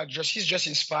family, he's just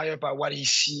inspired by what he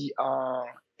see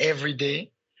every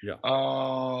day. Yeah.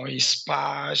 His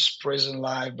past, present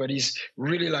life, but he's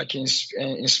really like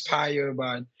inspired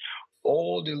by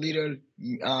all the little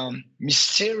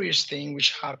mysterious things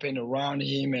which happen around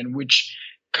him and which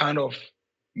kind of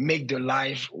make the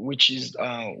life which is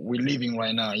we're living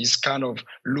right now. He's kind of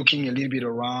looking a little bit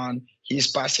around his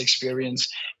past experience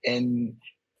and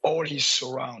all his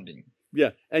surrounding.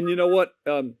 Yeah, and you know what?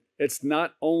 It's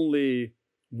not only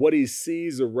what he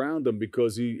sees around him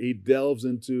because he delves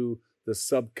into the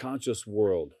subconscious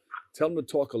world. Tell him to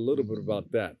talk a little bit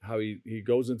about that, how he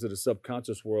goes into the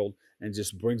subconscious world and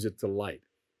just brings it to light.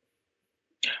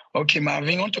 Ok,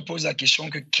 Marvin, on te pose la question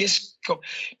que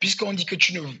puisqu'on dit que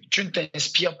tu ne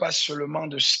t'inspires pas seulement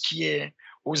de ce qui est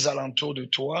aux alentours de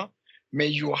toi, mais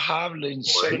you have a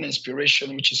certain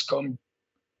inspiration which is come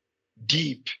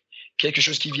deep, quelque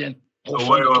chose qui vient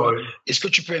profond de toi. Est-ce que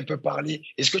tu peux un peu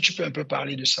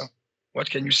parler de ça? What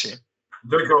can you say?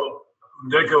 D'accord.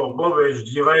 Bon, ben, je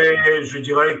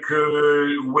dirais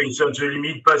que oui, ça ne se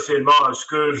limite pas seulement à ce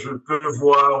que je peux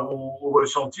voir ou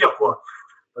ressentir, quoi.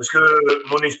 Parce que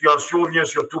mon inspiration vient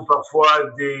surtout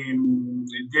parfois des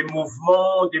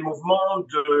mouvements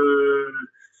de,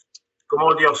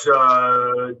 comment dire ça,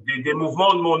 des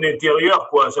mouvements de mon intérieur,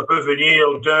 quoi. Ça peut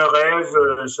venir d'un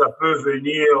rêve, ça peut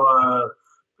venir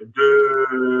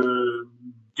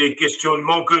des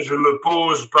questionnements que je me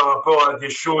pose par rapport à des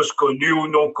choses connues ou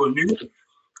non connues.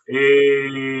 Et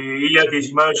il y a des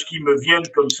images qui me viennent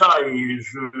comme ça et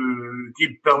qui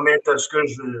permettent à ce que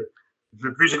je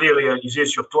puisse les réaliser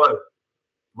sur toile.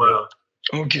 Voilà.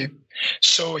 Okay.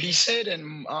 So he said,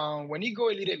 and when he go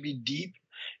a little bit deep,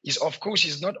 of course,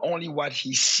 it's not only what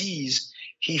he sees,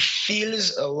 he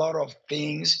feels a lot of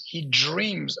things. He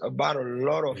dreams about a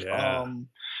lot of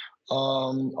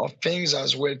things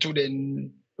as well too.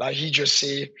 Then, like he just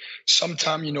said,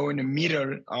 sometime, in the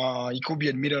middle, it could be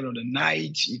in the middle of the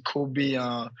night, it could be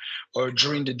or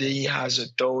during the day he has a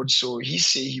thought. So he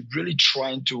say he really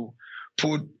trying to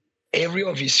put every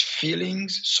of his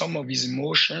feelings, some of his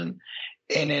emotion,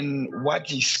 and then what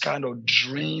his kind of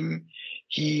dream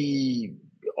he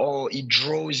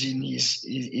draws in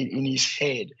his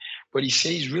head. But he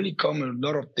says really come a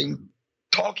lot of things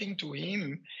talking to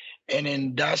him, and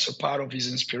then that's a part of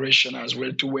his inspiration as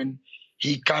well too, when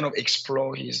he kind of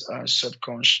explore his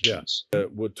subconscious. Yeah.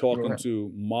 We're talking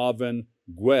to Marvin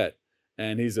Gwet,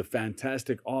 and he's a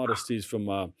fantastic artist. He's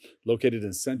from located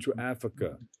in Central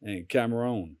Africa and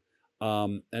Cameroon.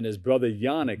 And his brother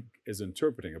Yannick is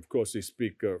interpreting. Of course, they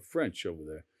speak French over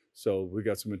there. So we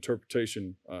got some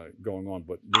interpretation going on.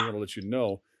 But we want to let you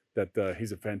know that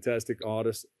he's a fantastic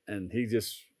artist, and he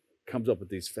just comes up with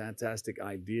these fantastic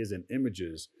ideas and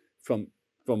images from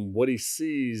what he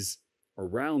sees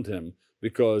around him,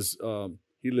 because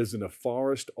he lives in a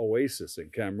forest oasis in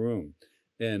Cameroon.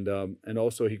 And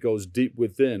also he goes deep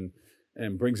within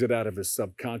and brings it out of his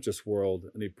subconscious world,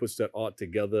 and he puts that art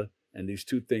together. And these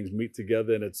two things meet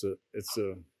together, and it's a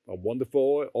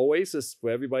wonderful oasis for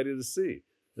everybody to see.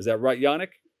 Is that right,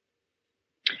 Yannick?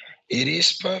 It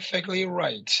is perfectly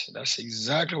right. That's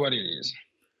exactly what it is.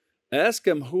 Ask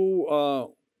him who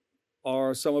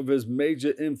are some of his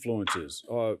major influences,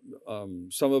 or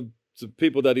some of the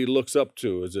people that he looks up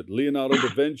to. Is it Leonardo da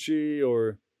Vinci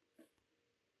or?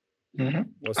 Mm-hmm.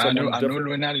 I know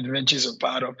Leonardo da Vinci is a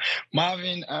part of.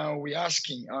 Marvin, we're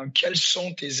asking, quelles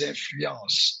sont tes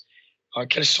influences?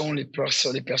 Quelles sont les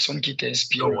personnes qui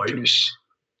t'inspirent le plus?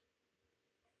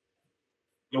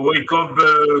 Oui, comme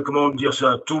comment dire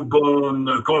ça,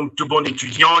 comme tout bon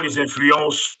étudiant, les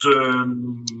influences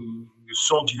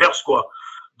sont diverses, quoi.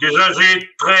 Déjà,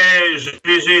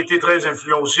 j'ai été très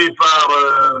influencé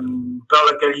par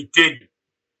la qualité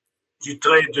du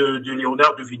trait de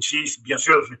Léonard de Vinci. Bien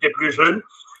sûr, j'étais plus jeune,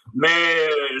 mais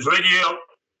je vais dire,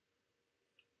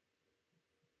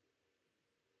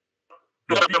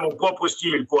 mon propre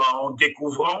style, quoi, en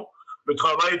découvrant le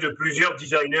travail de plusieurs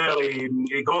designers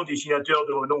et grands dessinateurs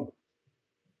de renom.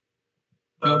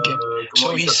 Okay.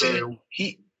 Comment il s'appelle?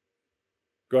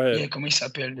 Go ahead. Yeah, comment il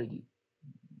s'appelle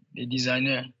les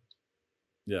designers?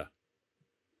 Yeah.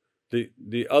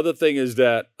 The other thing is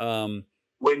that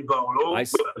Wayne Barlow. I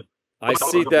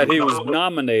see that he was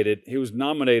nominated. He was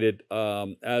nominated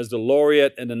as the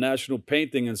laureate in the National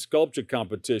Painting and Sculpture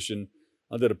Competition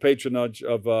under the patronage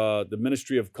of the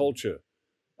Ministry of Culture.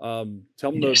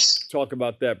 Tell him to talk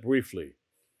about that briefly,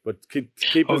 but keep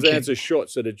his answers short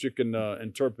so that you can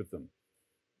interpret them.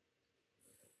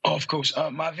 Of course.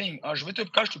 Marvin, quand je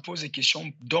te pose des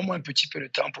questions, donne-moi un petit peu de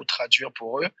temps pour traduire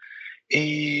pour eux.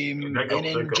 And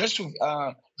then just to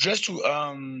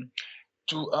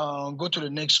go to the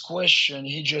next question,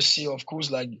 he just said, of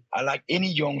course, like any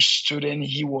young student,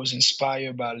 he was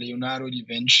inspired by Leonardo da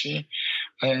Vinci.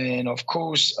 And of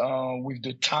course, with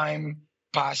the time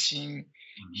passing,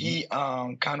 he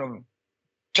kind of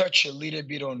touched a little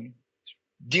bit on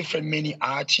many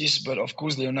artists, but of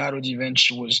course, Leonardo da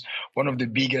Vinci was one of the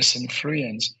biggest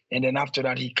influence. And then after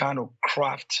that, he kind of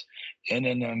craft and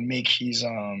then make his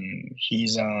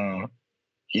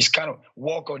he's kind of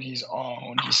work on his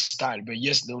style. But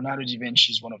yes, Leonardo da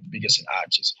Vinci is one of the biggest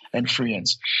artists and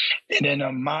influence. And then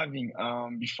Marvin,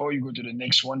 before you go to the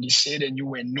next one, they said that you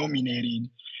were nominated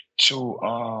to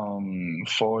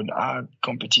for an art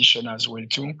competition as well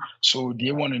too. So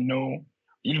they want to know,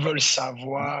 ils veulent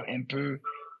savoir un peu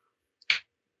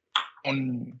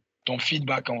ton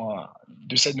feedback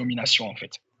de cette nomination en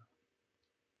fait.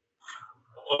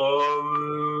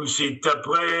 C'est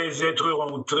après être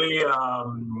rentré à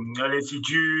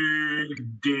l'Institut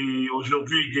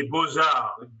aujourd'hui des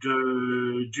Beaux-Arts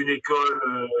d'une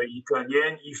école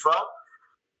italienne, IFA,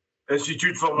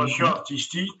 Institut de formation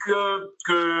artistique,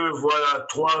 que voilà,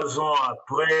 3 ans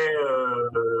après,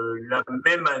 la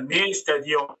même année,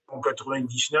 c'est-à-dire en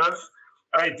 99,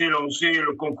 a été lancé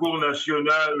le concours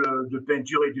national de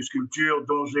peinture et de sculpture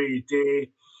dont j'ai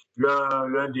été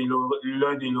l'un des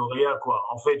lauréats, quoi.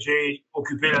 En fait, j'ai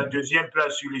occupé la 2e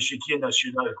place sur l'échiquier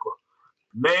national, quoi.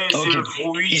 Mais c'est le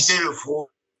fruit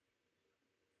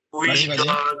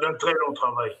d'un très long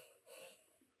travail.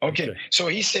 Okay. So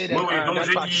he said that, oui, donc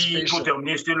j'ai dit, pour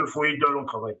terminer, c'était le fruit d'un long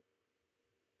travail.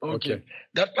 Okay.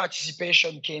 That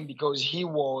participation came because he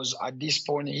was, at this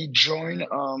point, he joined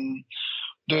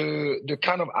the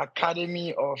kind of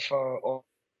academy of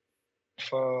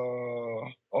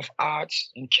art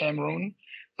in Cameroon,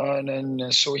 and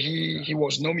then so he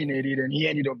was nominated, and he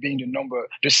ended up being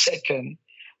the second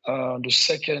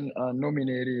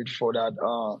nominated for that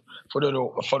for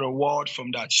the award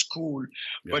from that school.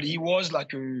 Yeah. But he was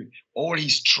like all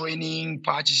his training,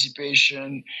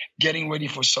 participation, getting ready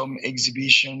for some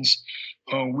exhibitions,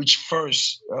 which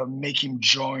first make him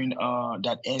join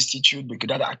that institute, because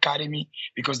that academy,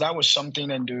 because that was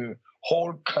something in the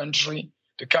whole country,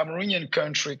 the Cameroonian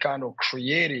country kind of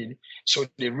created. So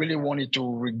they really wanted to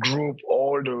regroup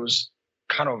all those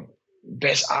kind of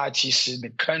best artists in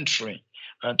the country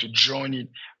to join it.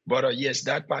 But yes,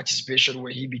 that participation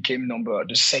where he became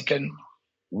the second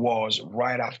was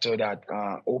right after that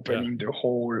opening the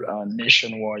whole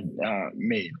nationwide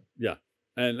made. Yeah.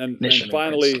 And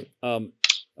finally,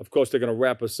 of course, they're going to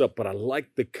wrap us up, but I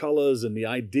like the colors and the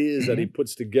ideas that he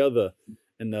puts together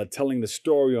and telling the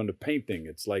story on the painting.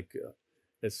 It's like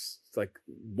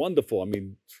wonderful. I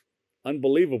mean,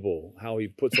 unbelievable how he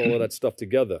puts all of that stuff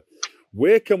together.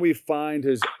 Where can we find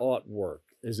his artwork?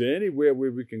 Is there anywhere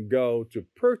where we can go to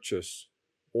purchase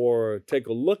or take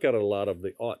a look at a lot of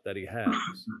the art that he has?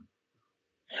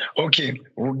 Okay,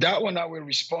 well, that one I will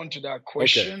respond to that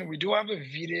question. Okay. We do have a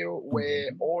video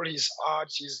where all his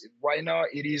art is right now.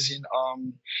 It is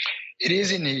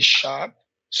in his shop.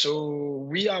 So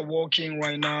we are working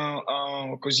right now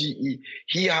because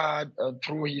he had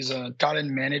through his talent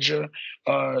manager,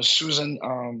 Susan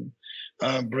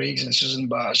Briggs and Susan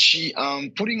Barr. She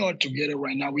putting all together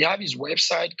right now. We have his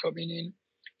website coming in.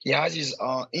 He has his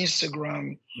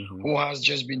Instagram, who has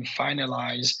just been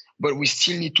finalized, but we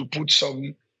still need to put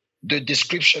the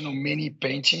description of many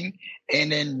painting,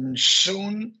 and then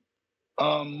soon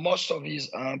most of his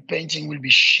painting will be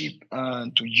shipped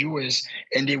to US,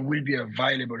 and they will be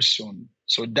available soon.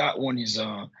 So that one is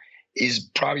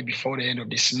probably before the end of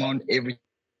this month.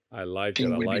 I like it.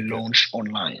 I will like be launched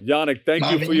online. Yannick, thank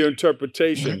you for your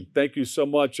interpretation. Thank you so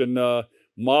much. And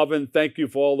Marvin, thank you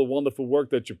for all the wonderful work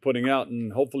that you're putting out.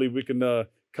 And hopefully we can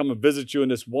come and visit you in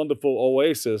this wonderful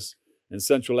oasis in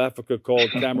Central Africa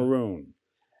called Cameroon.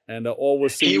 And all will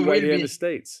see you right here in the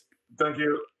States. Thank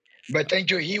you. But thank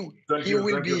you. He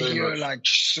will be here like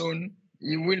soon.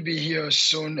 He will be here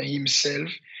soon himself.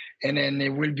 And then it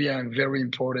will be very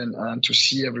important to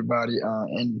see everybody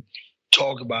and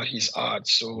talk about his art.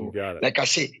 So, like I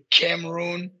say,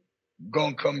 Cameroon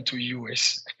gonna come to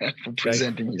US for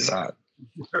presenting his art.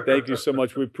 Thank you so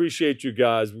much. We appreciate you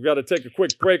guys. We've got to take a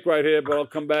quick break right here, but I'll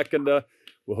come back and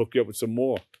we'll hook you up with some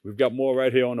more. We've got more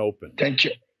right here on Open. Thank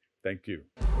you. Thank you.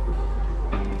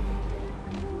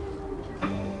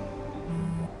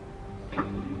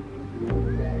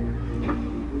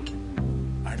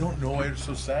 I don't know why you're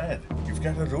so sad. You've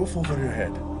got a roof over your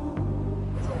head.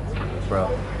 Bro,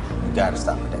 you gotta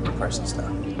stop with that depression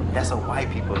stuff. That's a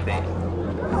white people thing.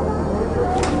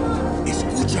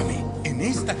 Escúchame, en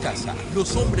esta casa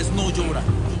los hombres no lloran.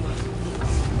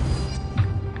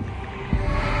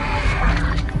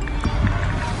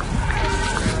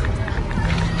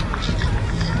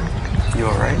 You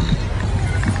alright?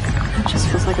 It just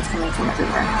feels like it's coming from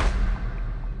everywhere.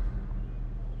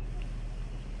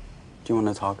 Do you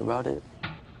want to talk about it?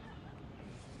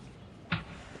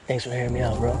 Thanks for hearing me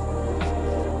out, bro.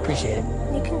 Appreciate it.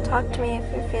 You can talk to me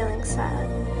if you're feeling sad.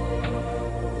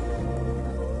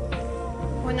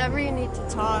 Whenever you need to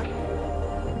talk,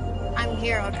 I'm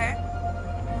here, okay?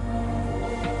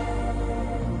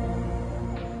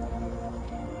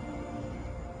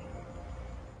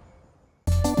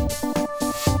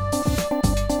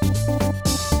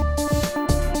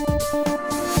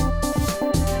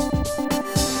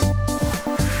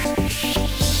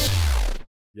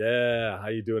 How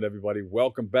you doing, everybody?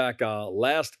 Welcome back. Our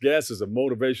last guest is a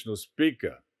motivational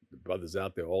speaker. The brother's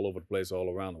out there all over the place, all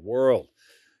around the world.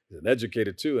 He's an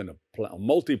educator, too, and a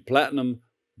multi-platinum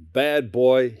bad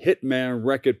boy hitman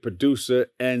record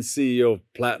producer and CEO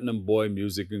of Platinum Boy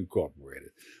Music Incorporated.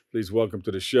 Please welcome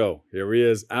to the show. Here he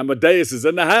is. Amadeus is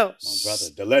in the house. My brother,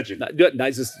 the legend.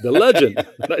 The legend.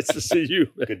 Nice to see you.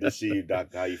 Good to see you,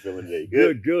 Doctor. How you feeling today?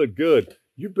 Good.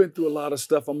 You've been through a lot of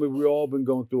stuff. I mean, we've all been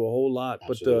going through a whole lot.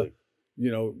 Absolutely.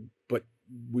 But, but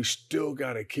we still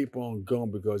got to keep on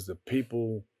going because the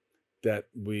people that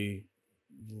we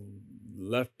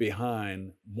left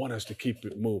behind want us to keep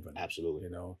it moving. Absolutely.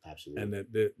 Absolutely. And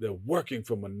they're working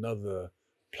from another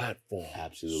platform,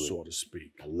 absolutely, so to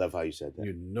speak. I love how you said that.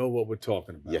 You know what we're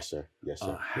talking about. Yes, sir. Yes,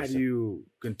 sir. How do you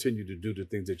continue to do the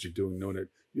things that you're doing, knowing that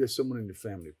you have someone in your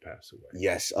family pass away?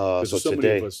 Yes. So so many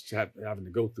today, of us having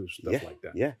to go through stuff like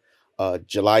that. Yeah.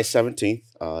 July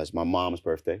 17th is my mom's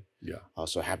birthday. Yeah.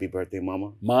 So happy birthday,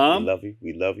 Mama. Mom. We love you.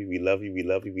 We love you. We love you. We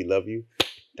love you. We love you.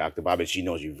 Dr. Bob, and she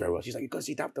knows you very well. She's like, you go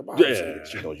see Dr. Bob. Yeah.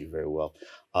 She knows you very well.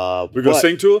 We're going to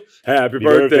sing to her. Happy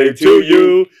birthday to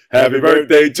you. Happy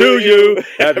birthday to you.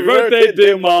 Happy birthday,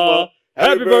 dear Mama.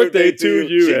 Happy birthday to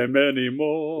you and many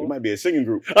more. We might be a singing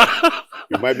group.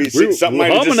 We might be something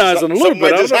might harmonizing a little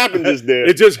bit. Just happened just there.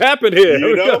 It just happened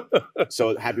here.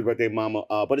 So happy birthday, Mama.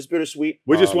 But it's bittersweet.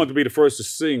 We just want to be the first to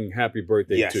sing happy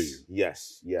birthday to you.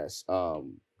 Yes.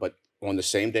 But on the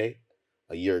same day,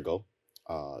 a year ago,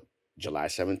 July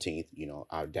 17th,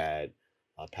 our dad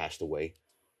passed away.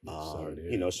 So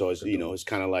it's it's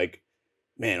kind of like,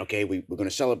 man, okay, we're gonna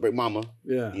celebrate Mama.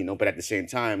 Yeah. But at the same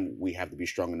time, we have to be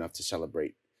strong enough to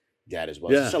celebrate Dad as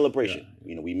well. It's a celebration.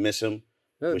 Yeah. We miss him.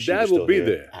 Dad will be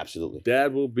there. Absolutely.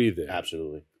 Dad will be there.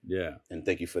 Absolutely. Yeah. And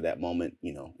thank you for that moment,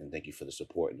 and thank you for the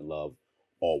support and the love.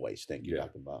 Always. Thank you,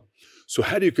 Dr. Bob. So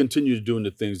how do you continue doing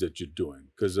the things that you're doing?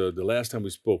 Because the last time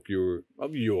we spoke, you're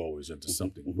always into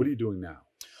something. What are you doing now?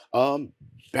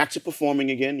 Back to performing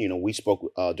again. We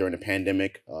spoke during the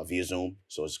pandemic via Zoom,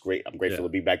 so it's great. I'm grateful to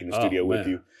be back in the studio with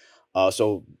you.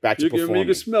 So back to performing. You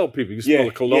can smell people. You can smell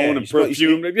the cologne and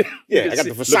perfume. I got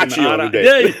the Versace on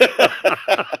today.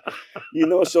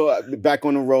 So back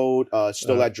on the road,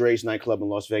 still at Dre's nightclub in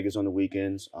Las Vegas on the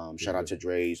weekends. Shout out to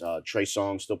Dre's. Trey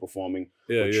Song still performing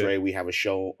with Trey. We have a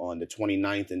show on the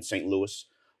 29th in St. Louis.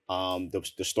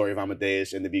 The Story of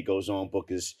Amadeus and the Beat Goes On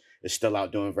book is still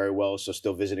out doing very well. So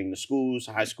still visiting the schools,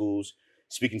 high schools,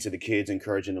 speaking to the kids,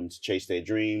 encouraging them to chase their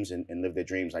dreams and live their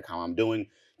dreams like how I'm doing.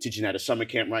 Teaching at a summer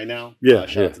camp right now.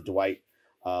 Shout out to Dwight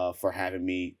for having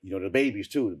me, the babies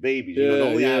too, the babies. Not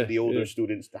only have the older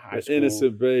students, the high school.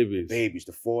 Innocent babies. The babies,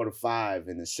 the 4 to 5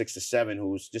 and the 6 to 7,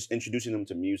 who's just introducing them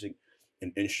to music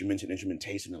and instruments and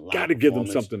instrumentation and live. Got to give them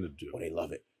something to do. Oh, they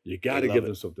love it. You got to give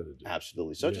them something to do.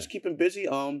 Absolutely. So just keep them busy.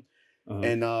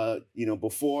 And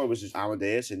before it was just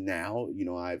Amadeus, and now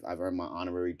I've earned my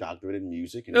honorary doctorate in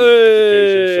music and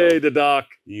education. So, the doc.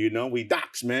 We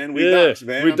docs, man. We docs,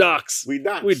 man. We docs. We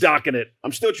docs. We docking it.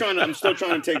 I'm still trying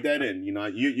to take that in.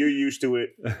 You're used to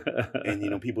it,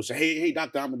 and people say, "Hey,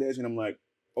 Dr. Amadeus," and I'm like,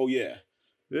 "Oh yeah."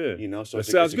 So it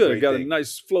sounds good. It got a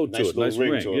nice flow to it, nice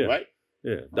ring to it, right?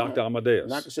 Yeah, Dr. Amadeus.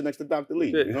 And I can sit next to Dr. Lee.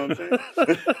 You know what I'm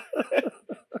saying?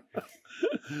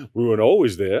 We weren't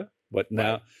always there, but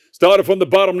now started from the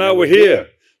bottom. Now we're here.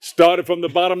 Started from the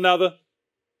bottom. Now the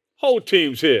whole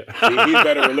team's here. See, he's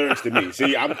better with lyrics than me.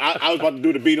 See, I was about to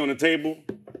do the beat on the table,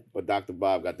 but Dr.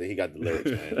 Bob got the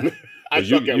lyrics, man. I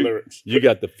suck at lyrics. You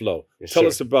got the flow. Yes, Tell sir.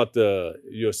 us about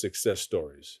your success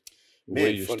stories. Man,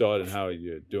 where you started and how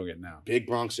you're doing it now. Big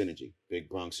Bronx Energy.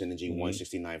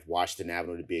 169th Washington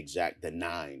Avenue to be exact, the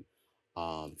 9.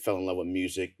 Fell in love with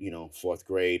music, 4th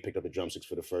grade, picked up the drumsticks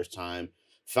for the first time.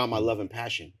 Found my love and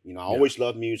passion. I always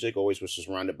loved music, always was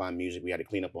surrounded by music. We had to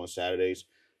clean up on Saturdays.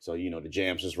 So, the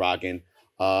jams was rocking.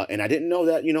 And I didn't know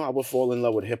that, I would fall in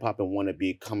love with hip hop and want to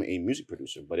become a music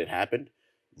producer. But it happened.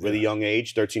 Really young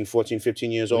age, 13, 14,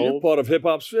 15 years old. You're part of Hip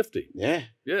Hop's 50. Yeah.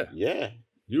 Yeah.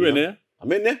 You in there?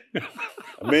 I'm in there.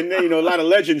 I'm in there. A lot of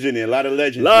legends in there. A lot of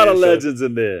legends. Legends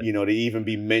in there. To even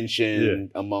be mentioned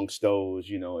amongst those,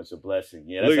 it's a blessing.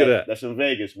 Yeah, look at that. That's in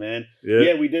Vegas, man.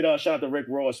 Yeah, we did. Shout out to Rick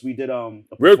Ross. We did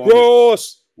Rick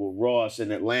Ross with Ross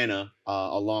in Atlanta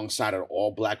alongside an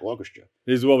all-black orchestra.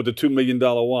 He's the one with the $2 million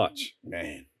watch.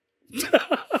 Man, Rick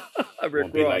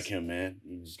won't be Ross. like him, man.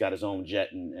 He just got his own jet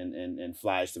and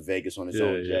flies to Vegas on his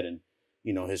own jet, and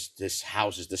his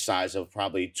house is the size of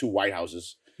probably 2 White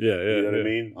Houses. Yeah. You know what I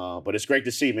mean? But it's great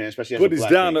to see, man, especially as but a he's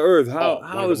black down man. to earth.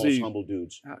 How is the most he? Humble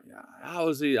dudes. How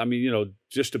is he? I mean,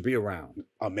 just to be around.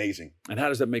 Amazing. And how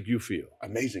does that make you feel?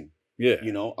 Amazing. Yeah.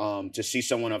 To see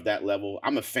someone of that level.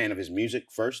 I'm a fan of his music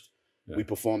first. We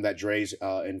performed at Dre's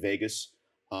in Vegas.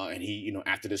 And he, you know,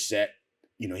 after the set,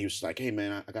 you know, he was like, hey,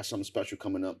 man, I got something special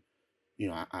coming up. You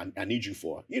know, I need you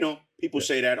for. You know, people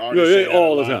say that, artists say that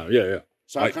all the time. Yeah, yeah.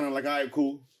 So I kind of like, all right,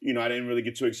 cool. You know, I didn't really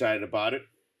get too excited about it.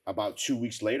 About 2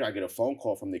 weeks later, I get a phone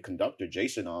call from the conductor,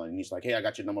 Jason, and he's like, hey, I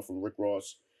got your number from Rick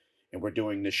Ross, and we're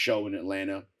doing this show in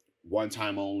Atlanta, one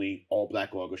time only, all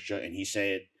black orchestra. And he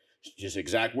said, his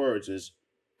exact words is,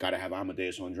 got to have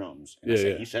Amadeus on drums. And I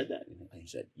said, he said that? And he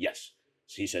said, yes.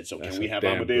 So he said, so can we have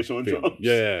Amadeus on drums?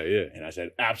 Yeah, yeah. And I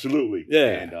said, absolutely. Yeah.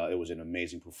 And it was an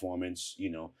amazing performance, you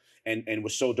know. And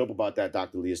what's so dope about that,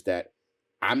 Dr. Lee, is that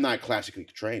I'm not classically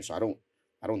trained, so I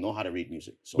don't know how to read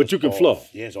music. So but you can flow.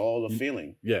 Yeah, it's all a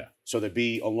feeling. Yeah. So to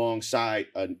be alongside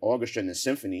an orchestra and a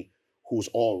symphony who's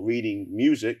all reading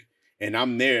music, and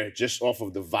I'm there just off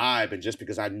of the vibe and just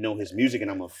because I know his music and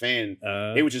I'm a fan,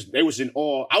 they was in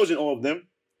awe. I was in awe of them.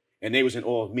 And they was in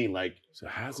awe of me, like, so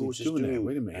how's he doing that?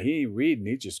 Wait a minute, he ain't reading,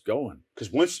 he's just going.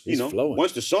 Because once, you know,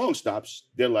 once the song stops,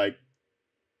 they're like,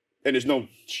 and there's no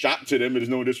shot to them, and there's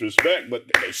no disrespect, but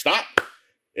they stop.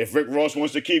 If Rick Ross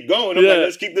wants to keep going, I'm like,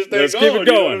 let's keep this thing going. Keep it going.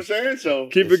 You know what I'm saying? So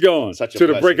keep it going to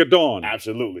the break of dawn.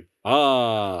 Absolutely.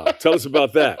 Tell us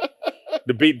about that.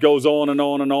 The beat goes on and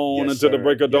on and on until the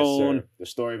break of dawn. Sir. The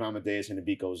story of Amadeus and the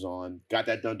beat goes on. Got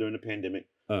that done during the pandemic.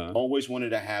 Always wanted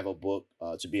to have a book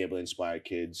to be able to inspire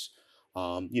kids.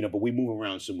 You know, but we move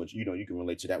around so much. You know, you can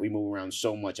relate to that. We move around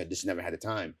so much. I just never had the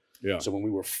time. Yeah. So when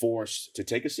we were forced to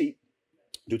take a seat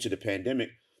due to the pandemic,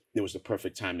 it was the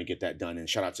perfect time to get that done. And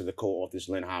shout out to the co-authors,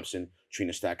 Lynn Hobson,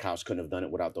 Trina Stackhouse. Couldn't have done it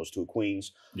without those two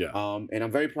queens. Yeah. And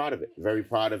I'm very proud of it. Very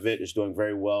proud of it. It's doing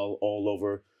very well all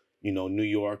over, you know, New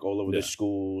York, all over the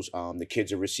schools. The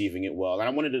kids are receiving it well. And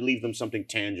I wanted to leave them something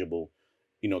tangible,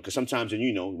 you know, because sometimes, and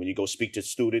you know, when you go speak to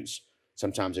students,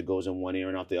 sometimes it goes in one ear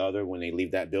and out the other. When they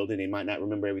leave that building, they might not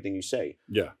remember everything you say.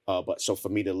 Yeah. But so for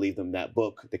me to leave them that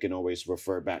book, they can always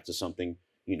refer back to something,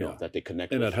 you know, that they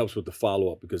connect with. And that helps with the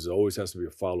follow-up because it always has to be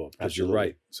a follow-up. Because you're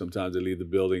right. Sometimes they leave the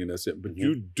building and that's it. But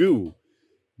you do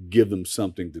give them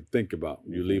something to think about.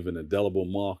 You leave an indelible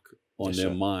mark on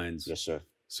their minds. Yes, sir.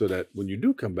 So that when you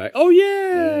do come back, oh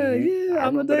yeah,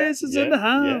 Amadeus is in the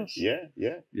house. Yeah.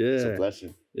 It's a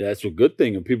blessing. Yeah, it's a good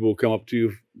thing. And people will come up to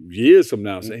you years from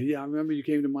now saying, yeah, I remember you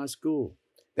came to my school.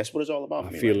 That's what it's all about.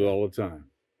 I feel it all the time.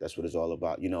 That's what it's all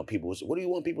about. You know, people say, what do you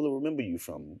want people to remember you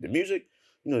from? The music?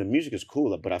 You know, the music is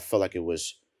cool, but I felt like it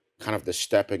was kind of the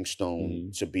stepping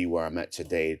stone to be where I'm at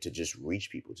today, to just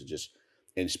reach people, to just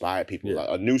inspire people.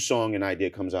 A new song and idea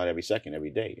comes out every second,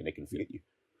 every day, and they can forget you.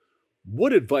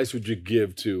 What advice would you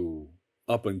give to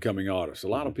up-and-coming artists? A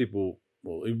lot of people,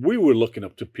 well, we were looking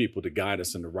up to people to guide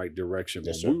us in the right direction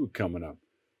when we were coming up.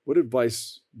 What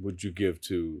advice would you give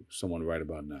to someone right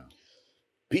about now?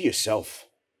 Be yourself.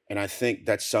 And I think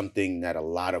that's something that a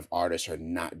lot of artists are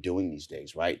not doing these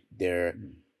days, right?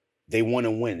 They want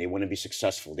to win. They want to be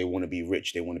successful. They want to be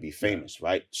rich. They want to be famous,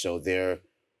 right? So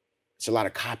it's a lot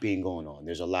of copying going on.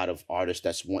 There's a lot of artists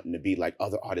that's wanting to be like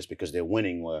other artists because they're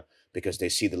winning or because they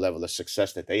see the level of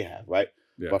success that they have, right?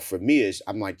 Yeah. But for me,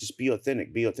 I'm like, just be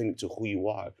authentic to who you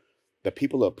are. The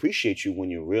people appreciate you when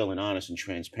you're real and honest and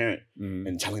transparent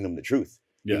and telling them the truth.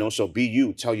 Yeah. You know, so be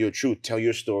you, tell your truth, tell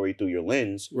your story through your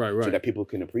lens, right. So that people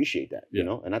can appreciate that. You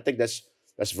know, and I think that's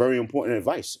very important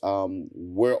advice.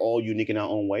 We're all unique in our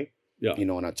own way. Yeah. You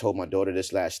know, and I told my daughter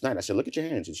this last night. I said, look at your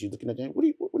hands. And she's looking at them. What do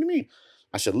you mean?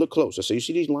 I said, look close. I said, you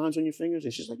see these lines on your fingers?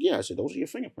 And she's like, yeah. I said, those are your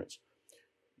fingerprints.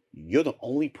 You're the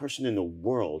only person in the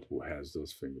world who has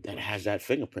those fingerprints. That has that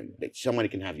fingerprint. Somebody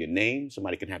can have your name.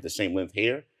 Somebody can have the same length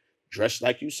hair, dressed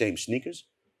like you, same sneakers,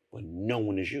 but no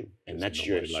one is you. And that's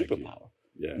your superpower.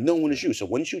 Yeah. No one is you. So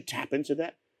once you tap into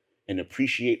that and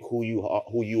appreciate who you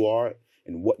are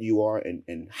and what you are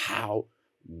and how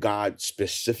God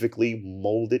specifically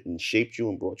molded and shaped you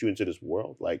and brought you into this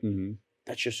world, like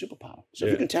that's your superpower. So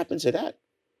if you can tap into that,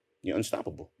 you're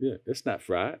unstoppable. Yeah, it's not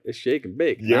fried. It's shake and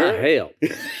bake. Yeah. Hell.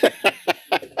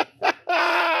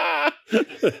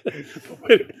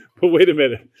 but wait a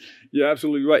minute. You're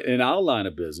absolutely right. In our line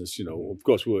of business, you know, of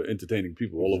course, we're entertaining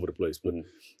people all over the place, but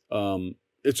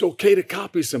it's okay to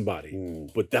copy somebody,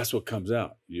 but that's what comes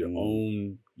out. Your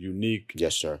own unique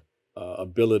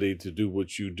ability to do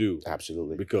what you do.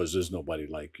 Absolutely. Because there's nobody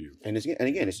like you. And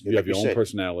again, you have your own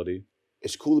personality.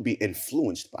 It's cool to be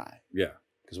influenced by. Yeah.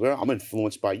 Because I'm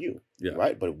influenced by you,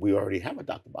 right? But we already have a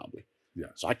Dr. Bob Lee. Yeah.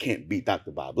 So I can't beat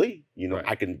Dr. Bob Lee. You know,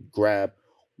 I can grab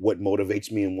what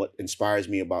motivates me and what inspires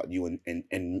me about you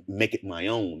and make it my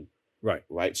own. Right.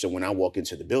 Right. So when I walk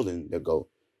into the building, they'll go,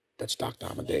 that's Dr.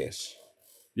 Amadeus.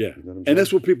 Yeah. You know what I'm And saying?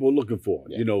 that's what people are looking for,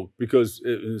 Yeah. you know, because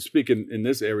speaking in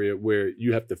this area where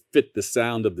you have to fit the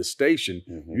sound of the station,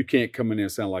 you can't come in there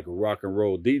and sound like a rock and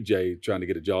roll DJ trying to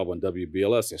get a job on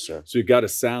WBLS. Yes, sir. So you got to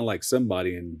sound like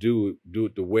somebody and do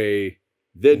it the way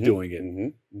they're doing it.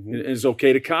 And it's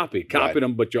okay to copy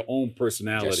them, but your own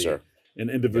personality sir. and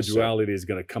individuality is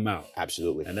going to come out.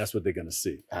 Absolutely. And that's what they're going to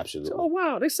see. Absolutely. So, oh,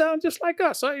 wow, they sound just like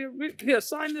us. Here,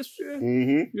 sign this.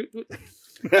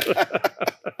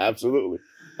 Absolutely.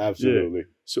 Absolutely. Yeah.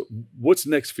 So what's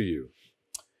next for you?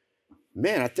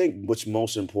 Man, I think what's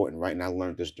most important, right, and I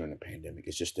learned this during the pandemic,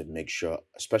 is just to make sure,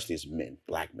 especially as men,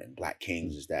 Black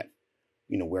kings, is that,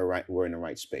 you know, we're in the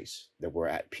right space, that we're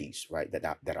at peace, right? That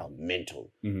our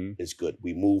mental is good.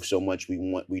 We move so much,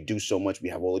 we do so much, we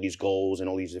have all of these goals and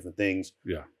all these different things.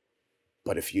 Yeah.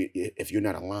 But if you're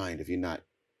not aligned, if you're not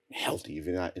healthy, if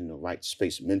you're not in the right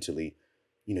space mentally,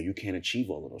 you know, you can't achieve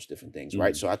all of those different things,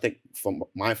 right? So I think from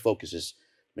my focus is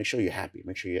make sure you're happy,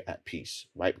 make sure you're at peace,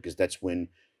 right? Because that's when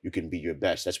you can be your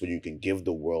best. That's when you can give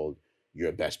the world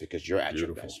your best because you're at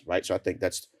your best, right? So I think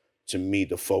that's, to me,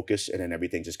 the focus, and then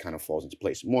everything just kind of falls into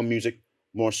place. More music,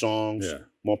 more songs,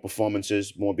 more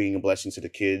performances, more being a blessing to the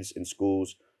kids in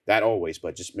schools. That always,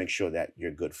 but just make sure that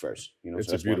you're good first. You know, it's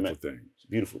so a beautiful thing. It's a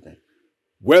beautiful thing.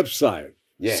 Website,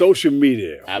 social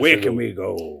media. Absolutely. Where can we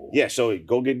go? Yeah, so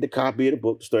go get the copy of the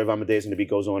book, The Story of Amadeus and the Beat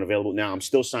Goes On, available now. I'm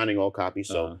still signing all copies,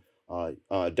 so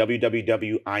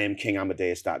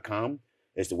www.iamkingamadeus.com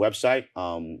is the website.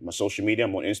 My social media,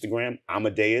 I'm on Instagram,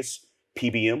 Amadeus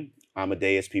PBM. And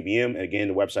again,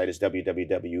 the website is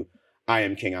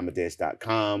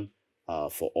www.iamkingamadeus.com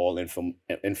for all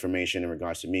information in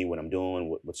regards to me, what I'm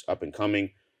doing, what's up and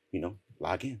coming. You know,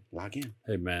 log in.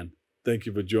 Hey, man, thank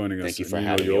you for joining us. Thank you for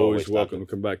having me. You're always welcome to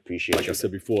come back. Appreciate Like I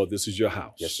said before, this is your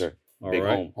house. Yes, sir. All Big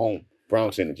right. home.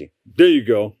 Bronx energy. There you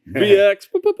go. BX.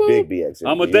 Big BX.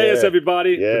 Amadeus,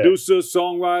 everybody. Yeah. Producer,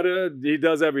 songwriter. He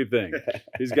does everything.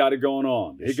 He's got it going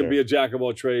on. Yes, he can sir. be a jack of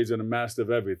all trades and a master of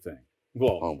everything.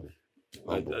 Well, Humble.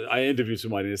 I interviewed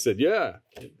somebody and said, yeah,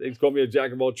 they call me a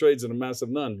jack of all trades and a master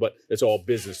of none, but it's all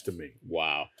business to me.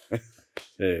 Wow.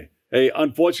 Hey,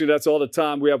 unfortunately, that's all the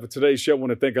time we have for today's show. I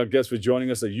want to thank our guests for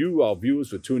joining us, and you, our viewers,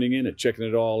 for tuning in and checking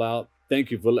it all out.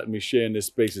 Thank you for letting me share in this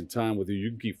space and time with you.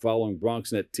 You can keep following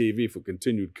BronxNet TV for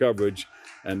continued coverage,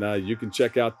 and you can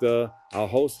check out our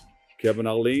hosts, Kevin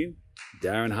Arlene,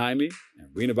 Darren Jaime, and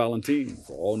Rena Valentine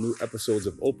for all new episodes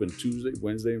of Open Tuesday,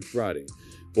 Wednesday, and Friday.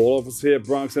 For all of us here at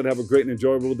BronxNet, have a great and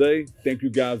enjoyable day. Thank you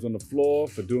guys on the floor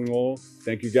for doing all.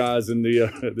 Thank you guys in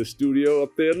the studio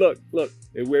up there. Look,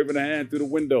 they're waving a hand through the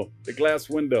window, the glass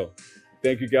window.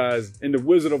 Thank you guys in the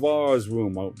Wizard of Oz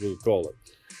room, we'll call it.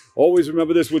 Always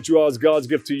remember this: what you are is God's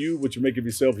gift to you. What you make of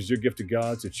yourself is your gift to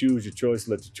God. So choose your choice.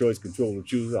 Let your choice control the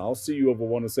chooser. I'll see you over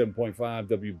 107.5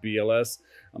 WBLS.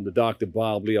 I'm the Dr.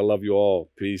 Bob Lee. I love you all.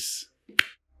 Peace.